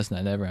was the best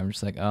night ever. I'm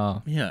just like,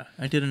 oh. Yeah,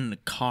 I did it in a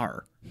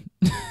car.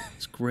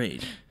 It's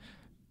great.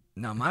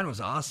 No, mine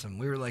was awesome.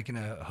 We were like in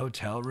a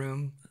hotel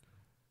room.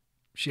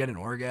 She had an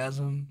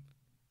orgasm.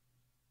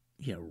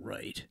 Yeah,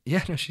 right.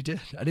 Yeah, no, she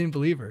did. I didn't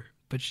believe her,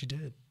 but she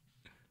did.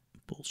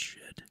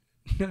 Bullshit.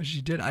 No,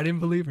 she did. I didn't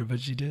believe her, but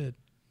she did.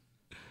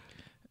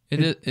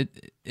 It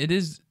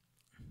is.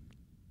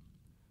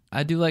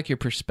 I do like your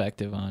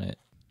perspective on it.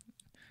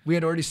 We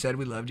had already said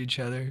we loved each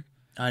other.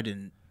 I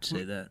didn't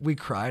say that. We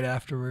cried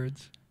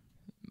afterwards.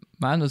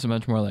 Mine was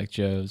much more like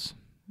Joe's.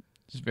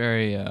 It's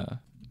very,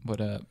 what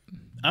up?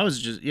 I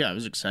was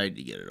excited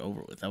to get it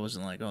over with. I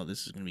wasn't like, oh,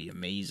 this is going to be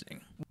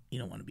amazing. You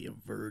don't want to be a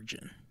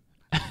virgin.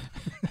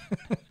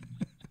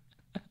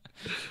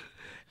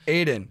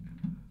 Aiden.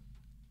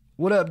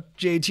 What up,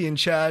 JT and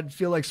Chad?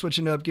 Feel like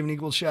switching up, giving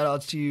equal shout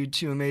outs to you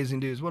two amazing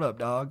dudes. What up,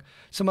 dog?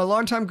 So my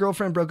longtime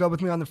girlfriend broke up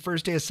with me on the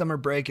first day of summer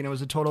break, and it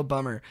was a total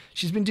bummer.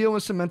 She's been dealing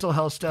with some mental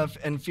health stuff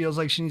and feels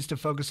like she needs to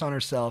focus on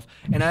herself.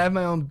 And I have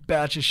my own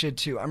batch of shit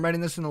too. I'm writing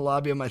this in the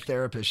lobby of my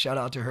therapist. Shout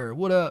out to her.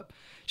 What up?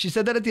 She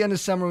said that at the end of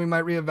summer we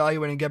might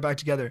reevaluate and get back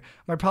together.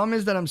 My problem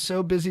is that I'm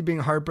so busy being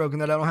heartbroken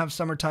that I don't have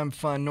summertime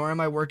fun, nor am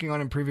I working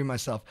on improving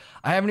myself.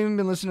 I haven't even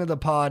been listening to the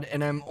pod,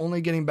 and I'm only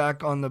getting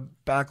back on the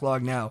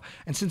backlog now.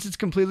 And since it's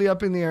completely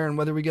up in the air and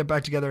whether we get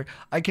back together,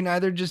 I can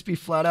either just be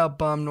flat out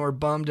bummed nor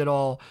bummed at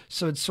all.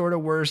 So it's sort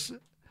of worse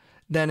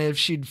than if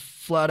she'd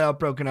flat out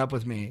broken up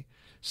with me.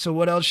 So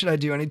what else should I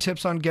do? Any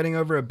tips on getting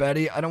over a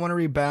Betty? I don't want to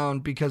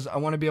rebound because I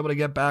want to be able to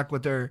get back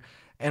with her.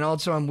 And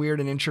also I'm weird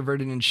and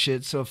introverted and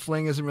shit, so a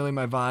fling isn't really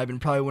my vibe and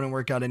probably wouldn't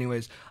work out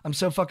anyways. I'm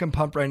so fucking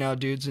pumped right now,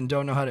 dudes, and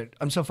don't know how to...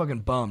 I'm so fucking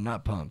bummed,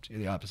 not pumped. You're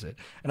the opposite.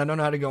 And I don't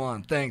know how to go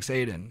on. Thanks,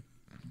 Aiden.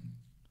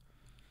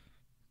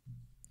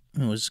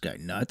 Oh, is this guy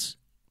nuts?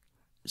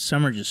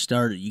 Summer just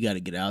started. You got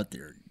to get out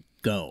there.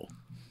 Go.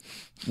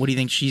 What do you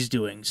think she's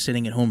doing?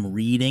 Sitting at home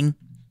reading?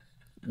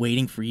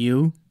 Waiting for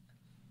you?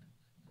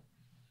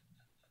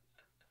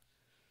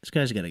 This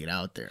guy's got to get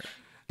out there.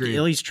 Agreed.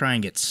 At least try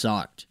and get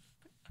sucked.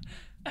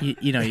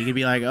 You know, you could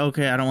be like,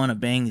 okay, I don't want to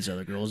bang these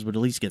other girls, but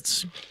at least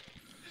get...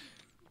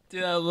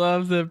 Dude, I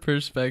love the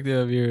perspective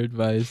of your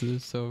advice.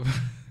 It's so...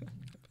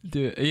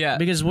 Dude, yeah.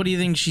 Because what do you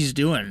think she's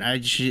doing?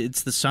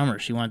 It's the summer.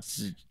 She wants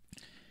to...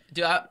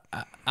 Dude,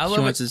 I love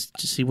she wants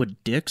to see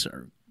what dicks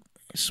are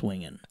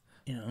swinging,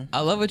 you know?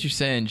 I love what you're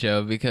saying,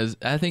 Joe, because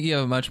I think you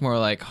have a much more,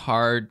 like,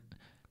 hard...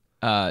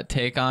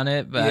 take on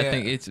it, but I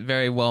think it's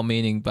very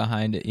well-meaning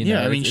behind it. You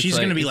know? I mean, it's she's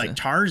going to be it's like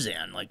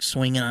Tarzan, like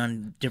swinging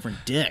on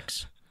different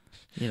dicks,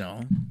 you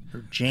know,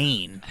 or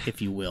Jane,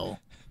 if you will.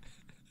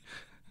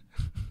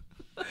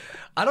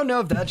 I don't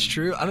know if that's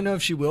true. I don't know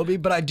if she will be,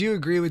 but I do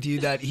agree with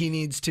you that he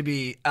needs to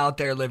be out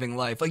there living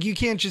life. Like, you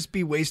can't just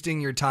be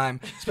wasting your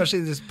time, especially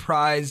this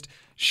prized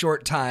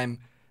short time,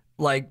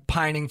 like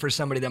pining for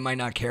somebody that might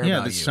not care about you.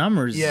 Yeah, the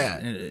summers,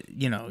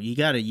 you know, you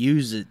got to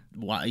use it.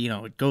 You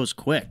know, it goes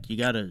quick. You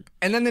got to.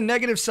 And then the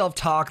negative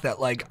self-talk that,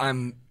 like,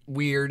 I'm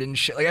weird and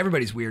shit. Like,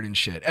 everybody's weird and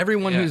shit.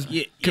 Everyone who's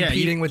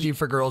competing with you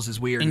for girls is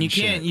weird and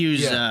shit. And you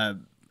can't use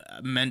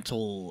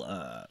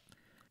mental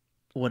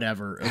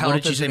whatever. Health,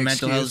 what did you say? excuse.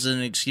 Mental health is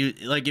an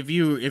excuse. Like, if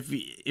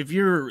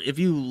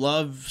you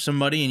love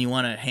somebody and you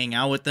want to hang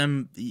out with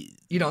them,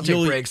 you don't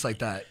take breaks like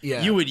that.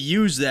 Yeah, you would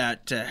use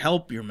that to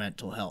help your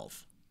mental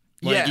health.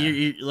 Like,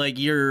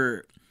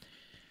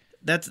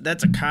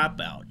 that's a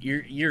cop out.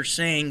 You're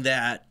saying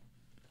that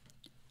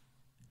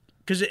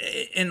because,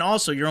 and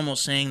also you're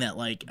almost saying that,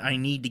 like, I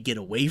need to get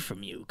away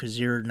from you because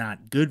you're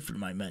not good for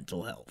my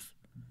mental health.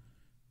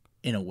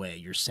 In a way,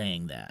 you're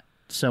saying that.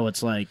 So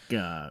it's like,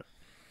 I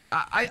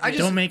just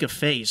don't make a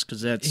face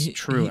because that's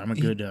true. I'm a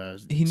good.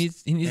 He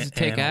needs to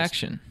take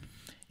action.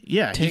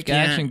 Yeah, take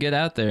action. Get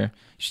out there.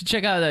 You should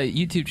check out that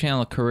YouTube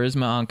channel,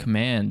 Charisma on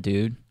Command,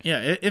 dude.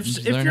 Yeah, if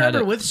you're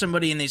ever with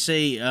somebody and they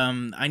say,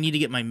 I need to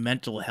get my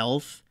mental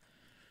health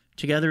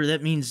together,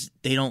 that means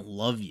they don't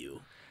love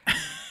you.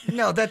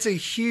 No, that's a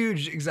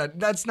huge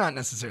that's not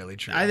necessarily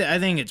true. I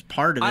think it's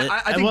part of it.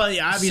 I think well,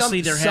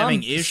 obviously they're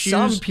having issues.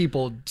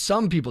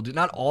 Some people do,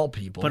 not all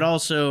people. But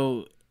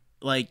also,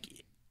 like,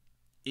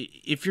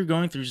 if you're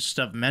going through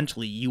stuff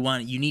mentally, you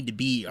need to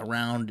be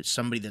around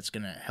somebody that's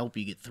gonna help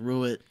you get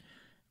through it.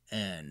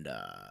 And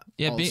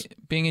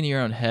being in your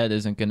own head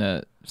isn't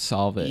gonna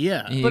solve it.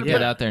 Yeah, you need to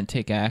get out there and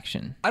take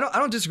action. I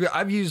don't disagree.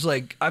 I've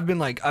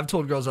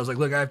told girls, I was like,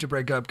 look, I have to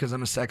break up because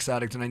I'm a sex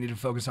addict and I need to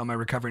focus on my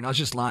recovery. And I was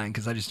just lying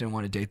because I just didn't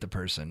want to date the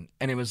person.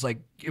 And it was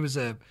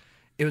a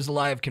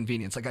lie of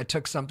convenience. Like I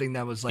took something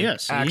that was like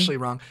actually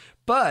wrong.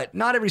 But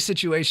not every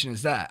situation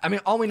is that. I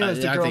mean, all we know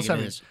is the girl's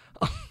having.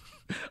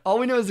 All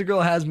we know is the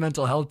girl has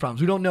mental health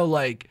problems. We don't know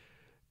like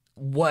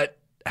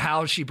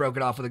how she broke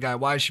it off with a guy,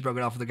 why she broke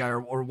it off with a guy,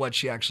 or what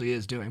she actually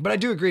is doing. But I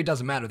do agree it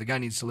doesn't matter. The guy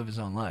needs to live his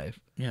own life.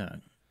 Yeah.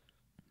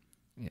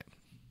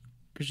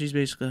 Because she's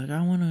basically like,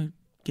 I want to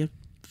get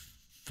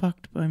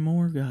fucked by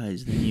more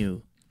guys than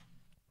you.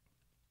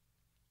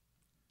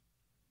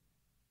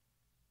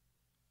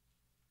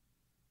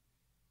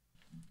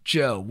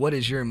 Joe, what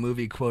is your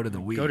movie quote of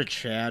the week? Go to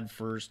Chad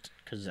first,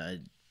 because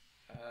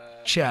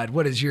Chad,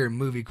 what is your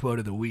movie quote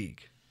of the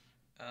week?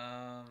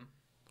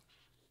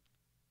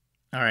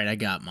 All right, I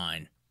got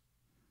mine.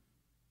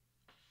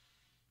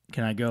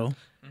 Can I go?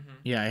 Mm-hmm.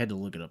 Yeah, I had to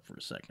look it up for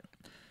a second.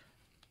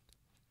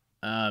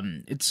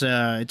 It's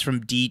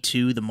from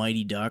D2, The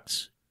Mighty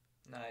Ducks.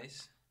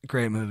 Nice.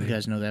 Great movie. You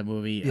guys know that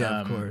movie?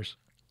 Yeah, of course.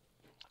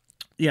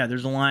 Yeah,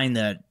 there's a line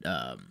that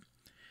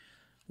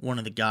one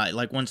of the guys,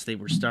 like once they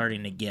were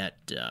starting to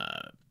get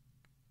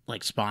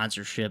like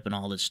sponsorship and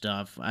all this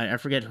stuff, I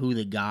forget who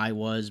the guy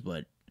was,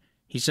 but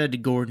he said to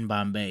Gordon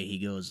Bombay, he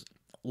goes,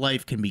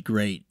 life can be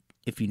great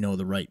if you know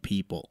the right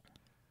people.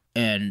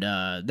 And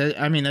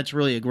that's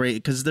really a great,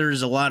 because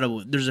there's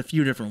a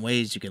few different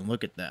ways you can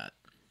look at that.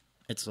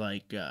 It's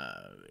like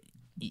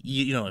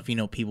you know, if you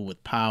know people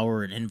with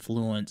power and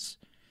influence,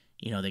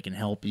 you know, they can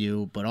help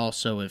you. But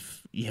also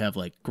if you have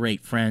like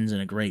great friends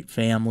and a great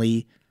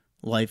family,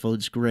 life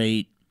is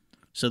great.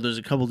 So there's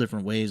a couple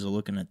different ways of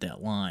looking at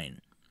that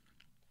line.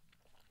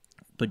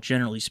 But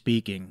generally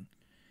speaking,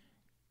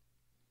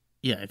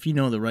 yeah, if you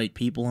know the right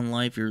people in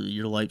life,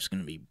 your life's going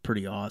to be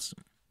pretty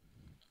awesome.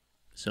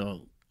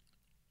 So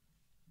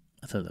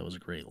I thought that was a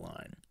great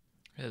line.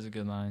 It is a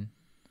good line.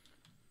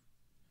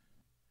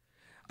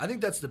 I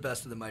think that's the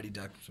best of the Mighty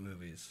Ducks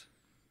movies.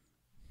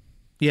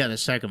 Yeah, the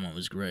second one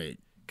was great.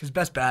 Because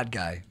best bad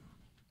guy.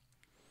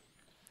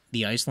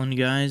 The Iceland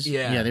guys?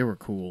 Yeah, they were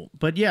cool.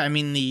 But yeah, I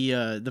mean,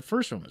 the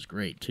first one was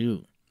great,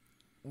 too.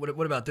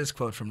 What about this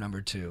quote from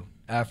number 2?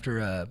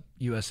 After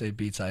USA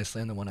beats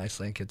Iceland, the one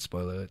Iceland kid,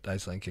 spoiler it, the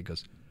Iceland kid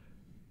goes,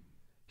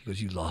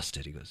 you lost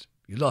it. He goes,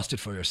 you lost it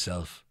for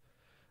yourself.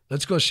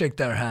 Let's go shake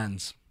their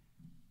hands.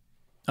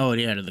 Oh,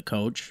 yeah, to the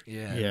coach?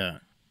 Yeah. Yeah.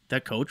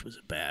 That coach was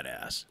a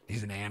badass.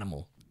 He's an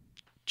animal.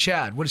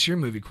 Chad, what is your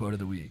movie quote of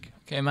the week?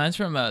 Okay, mine's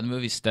from the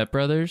movie Step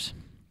Brothers.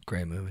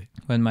 Great movie.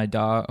 When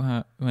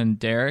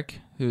Derek,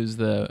 who's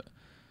the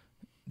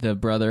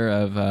brother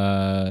of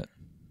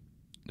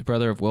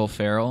Will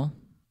Ferrell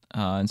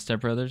in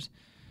Step Brothers,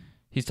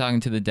 he's talking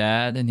to the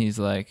dad, and he's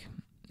like,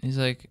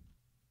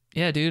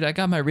 yeah, dude, I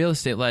got my real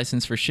estate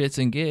license for shits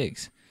and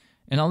gigs,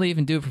 and I'll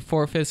even do it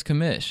for 4/5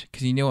 commish,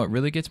 because you know what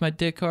really gets my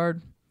dick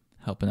hard?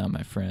 Helping out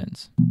my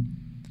friends.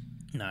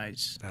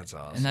 Nice. That's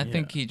awesome. And I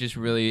think he just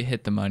really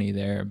hit the money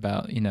there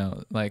about, you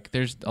know, like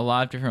there's a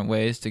lot of different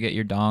ways to get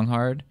your dong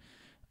hard.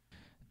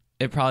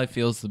 It probably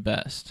feels the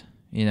best,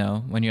 you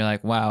know, when you're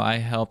like, wow, I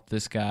helped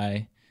this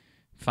guy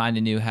find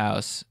a new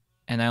house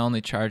and I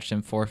only charged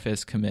him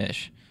 4/5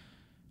 commish.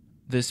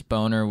 This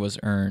boner was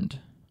earned,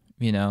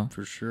 you know.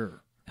 For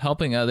sure.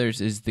 Helping others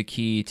is the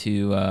key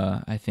to,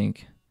 I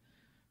think,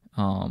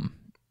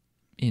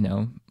 you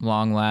know,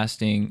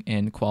 long-lasting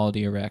and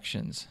quality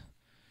erections.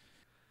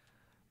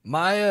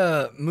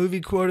 My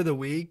movie quote of the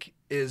week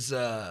is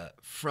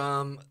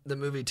from the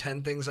movie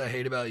 10 Things I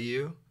Hate About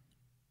You.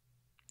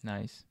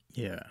 Nice.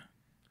 Yeah.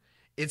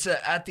 It's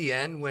at the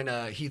end when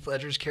Heath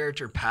Ledger's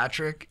character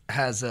Patrick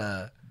has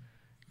a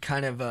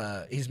kind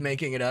of he's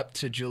making it up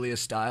to Julia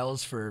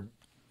Stiles for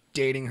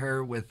dating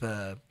her with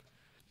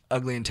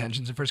ugly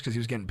intentions at first because he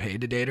was getting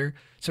paid to date her.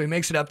 So he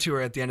makes it up to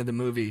her at the end of the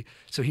movie.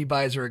 So he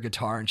buys her a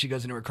guitar and she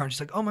goes into her car and she's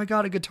like, oh my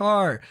God, a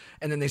guitar.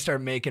 And then they start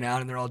making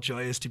out and they're all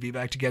joyous to be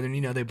back together. And you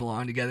know, they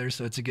belong together.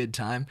 So it's a good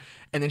time.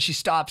 And then she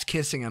stops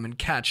kissing him and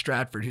Kat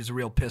Stratford, who's a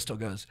real pistol,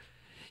 goes,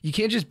 you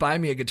can't just buy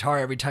me a guitar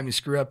every time you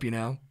screw up, you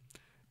know?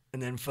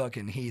 And then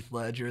fucking Heath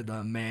Ledger,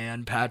 the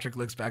man, Patrick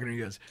looks back at her and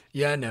he goes,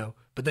 yeah, I know.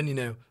 But then, you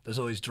know, there's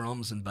always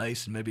drums and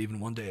bass and maybe even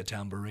one day a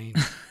tambourine.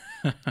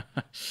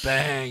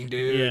 Bang,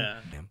 dude. Yeah.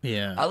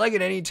 Yeah. I like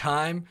it any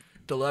time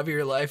the love of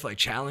your life like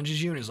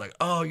challenges you and is like,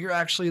 oh, you're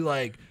actually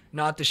like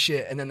not the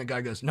shit. And then the guy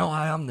goes, no,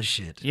 I am the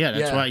shit. Yeah,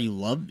 that's why you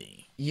love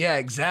me. Yeah,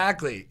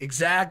 exactly.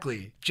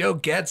 Exactly. Joe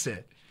gets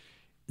it.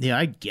 Yeah,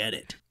 I get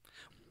it.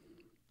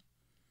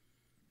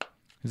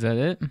 Is that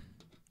it?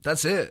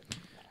 That's it.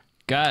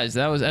 Guys,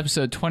 that was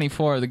episode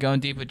 24 of the Going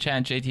Deep with Chad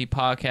and JT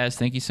podcast.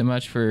 Thank you so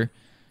much for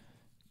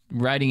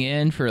writing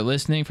in, for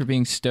listening, for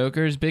being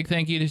stokers. Big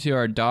thank you to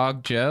our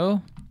dog,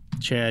 Joe.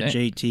 Chad,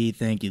 JT,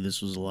 thank you.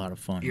 This was a lot of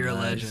fun. You're guys. a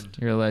legend.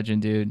 You're a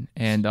legend, dude.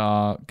 And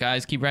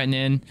guys, keep writing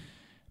in.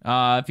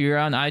 If you're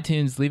on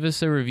iTunes, leave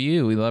us a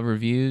review. We love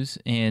reviews.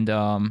 And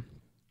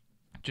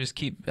just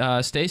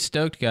stay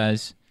stoked,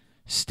 guys.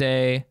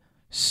 Stay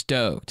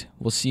stoked.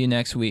 We'll see you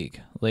next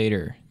week.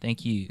 Later.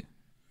 Thank you.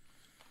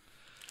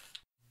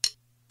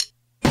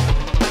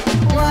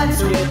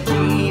 What's with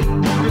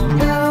deep?